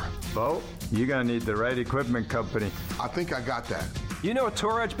PGA Tour. Bo, you're going to need the right equipment company. I think I got that. You know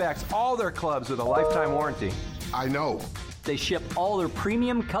Tour Edge backs all their clubs with a lifetime warranty. I know. They ship all their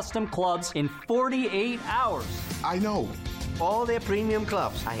premium custom clubs in 48 hours. I know. All their premium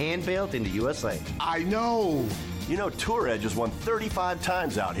clubs are hand-built in the USA. I know. You know Tour Edge has won 35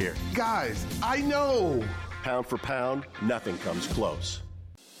 times out here. Guys, I know. Pound for pound, nothing comes close.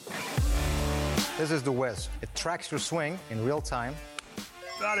 This is the Wiz. It tracks your swing in real time.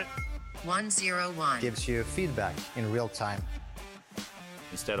 Got it. 101. Gives you feedback in real time.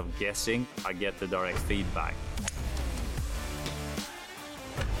 Instead of guessing, I get the direct feedback.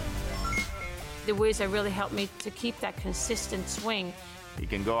 The Wiz really helped me to keep that consistent swing. You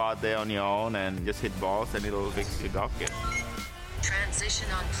can go out there on your own and just hit balls and it'll fix your golf game. Transition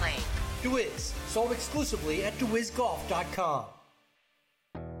on plane. The Wiz, sold exclusively at thewizgolf.com.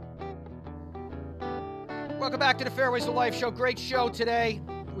 Welcome back to the Fairways of Life show. Great show today.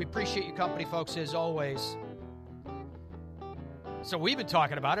 We appreciate your company, folks, as always. So we've been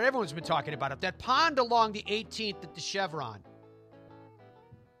talking about it. Everyone's been talking about it. That pond along the 18th at the Chevron.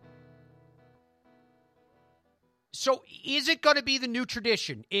 So is it going to be the new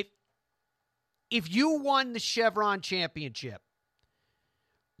tradition? If you won the Chevron Championship,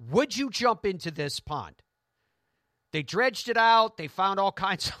 would you jump into this pond? They dredged it out. They found all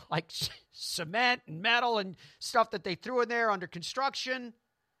kinds of like cement and metal and stuff that they threw in there under construction.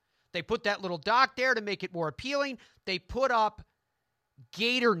 They put that little dock there to make it more appealing. They put up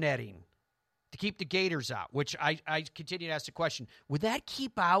gator netting to keep the gators out, which I continue to ask the question, would that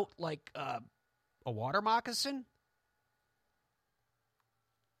keep out like a water moccasin?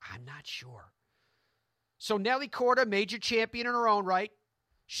 I'm not sure. So Nelly Korda, major champion in her own right,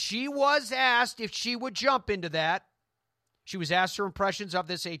 she was asked if she would jump into that. She was asked her impressions of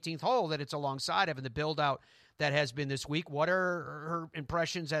this 18th hole that it's alongside of and the build-out that has been this week. What are her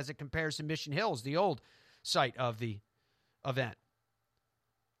impressions as it compares to Mission Hills, the old site of the event?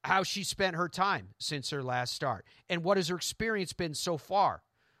 How she spent her time since her last start. And what has her experience been so far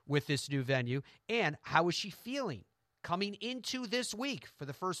with this new venue? And how is she feeling coming into this week for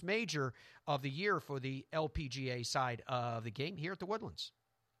the first major of the year for the LPGA side of the game here at the Woodlands?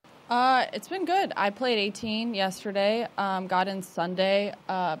 It's been good. I played 18 yesterday, got in Sunday.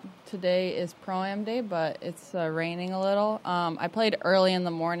 Today is Pro-Am day, but it's raining a little. I played early in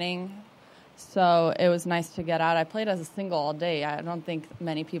the morning, so it was nice to get out. I played as a single all day. I don't think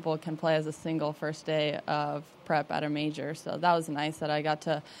many people can play as a single first day of prep at a major, so that was nice that I got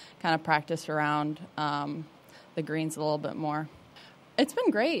to kind of practice around the greens a little bit more. It's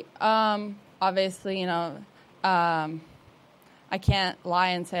been great. Obviously, I can't lie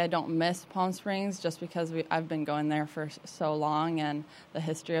and say I don't miss Palm Springs just because I've been going there for so long and the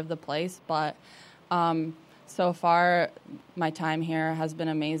history of the place. But so far, my time here has been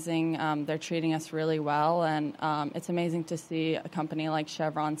amazing. They're treating us really well, and it's amazing to see a company like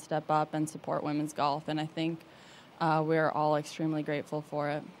Chevron step up and support women's golf, and I think we're all extremely grateful for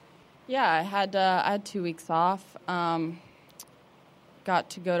it. Yeah, I had 2 weeks off.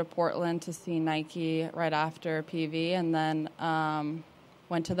 Got to go to Portland to see Nike right after PV, and then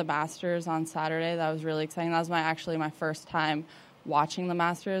went to the Masters on Saturday. That was really exciting. That was my first time watching the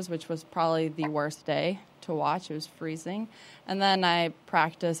Masters, which was probably the worst day to watch. It was freezing. And then I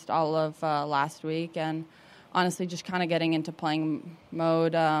practiced all of last week, and honestly just kind of getting into playing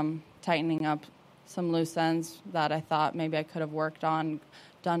mode, tightening up some loose ends that I thought maybe I could have worked on,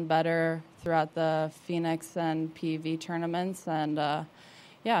 done better throughout the Phoenix and PV tournaments, and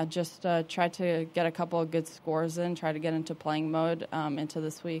yeah, just try to get a couple of good scores in, try to get into playing mode into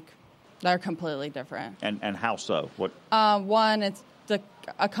this week. They're completely different. And how so? What? One, it's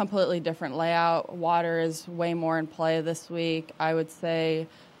a completely different layout. Water is way more in play this week. I would say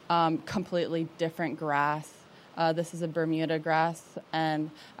completely different grass. This is a Bermuda grass, and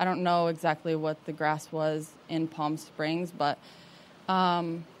I don't know exactly what the grass was in Palm Springs, but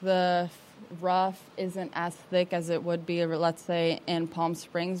the rough isn't as thick as it would be, let's say, in Palm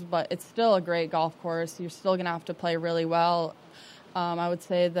Springs, but it's still a great golf course. You're still going to have to play really well. I would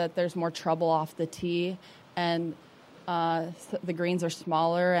say that there's more trouble off the tee, and the greens are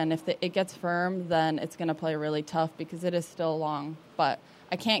smaller, and if it gets firm, then it's going to play really tough because it is still long. But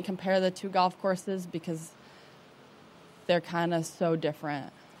I can't compare the two golf courses because they're kind of so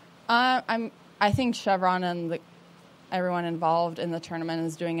different. I think Chevron and everyone involved in the tournament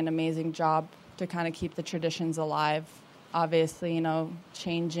is doing an amazing job to kind of keep the traditions alive. Obviously,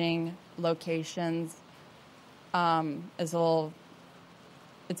 changing locations is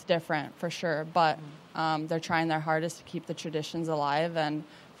it's different for sure, but they're trying their hardest to keep the traditions alive. And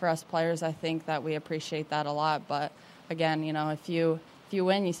for us players, I think that we appreciate that a lot. But again, if you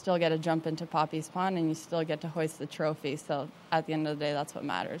win, you still get to jump into Poppy's Pond and you still get to hoist the trophy. So at the end of the day, that's what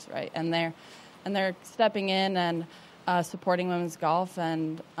matters, right? And they're stepping in and supporting women's golf,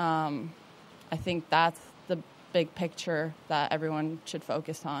 and I think that's the big picture that everyone should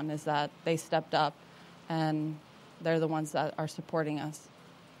focus on, is that they stepped up and they're the ones that are supporting us.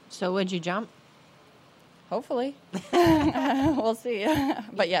 So would you jump? Hopefully. We'll see.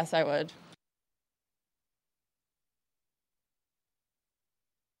 But yes, I would.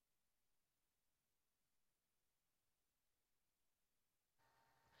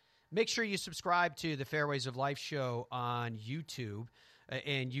 Make sure you subscribe to the Fairways of Life show on YouTube,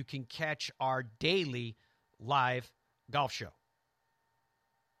 and you can catch our daily live golf show.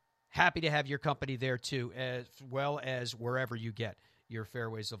 Happy to have your company there, too, as well as wherever you get your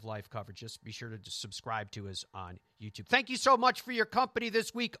Fairways of Life coverage. Just be sure to subscribe to us on YouTube. Thank you so much for your company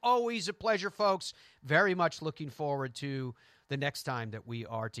this week. Always a pleasure, folks. Very much looking forward to the next time that we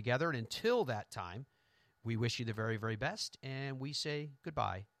are together. And until that time, we wish you the very, very best, and we say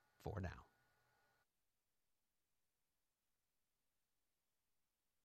goodbye for now.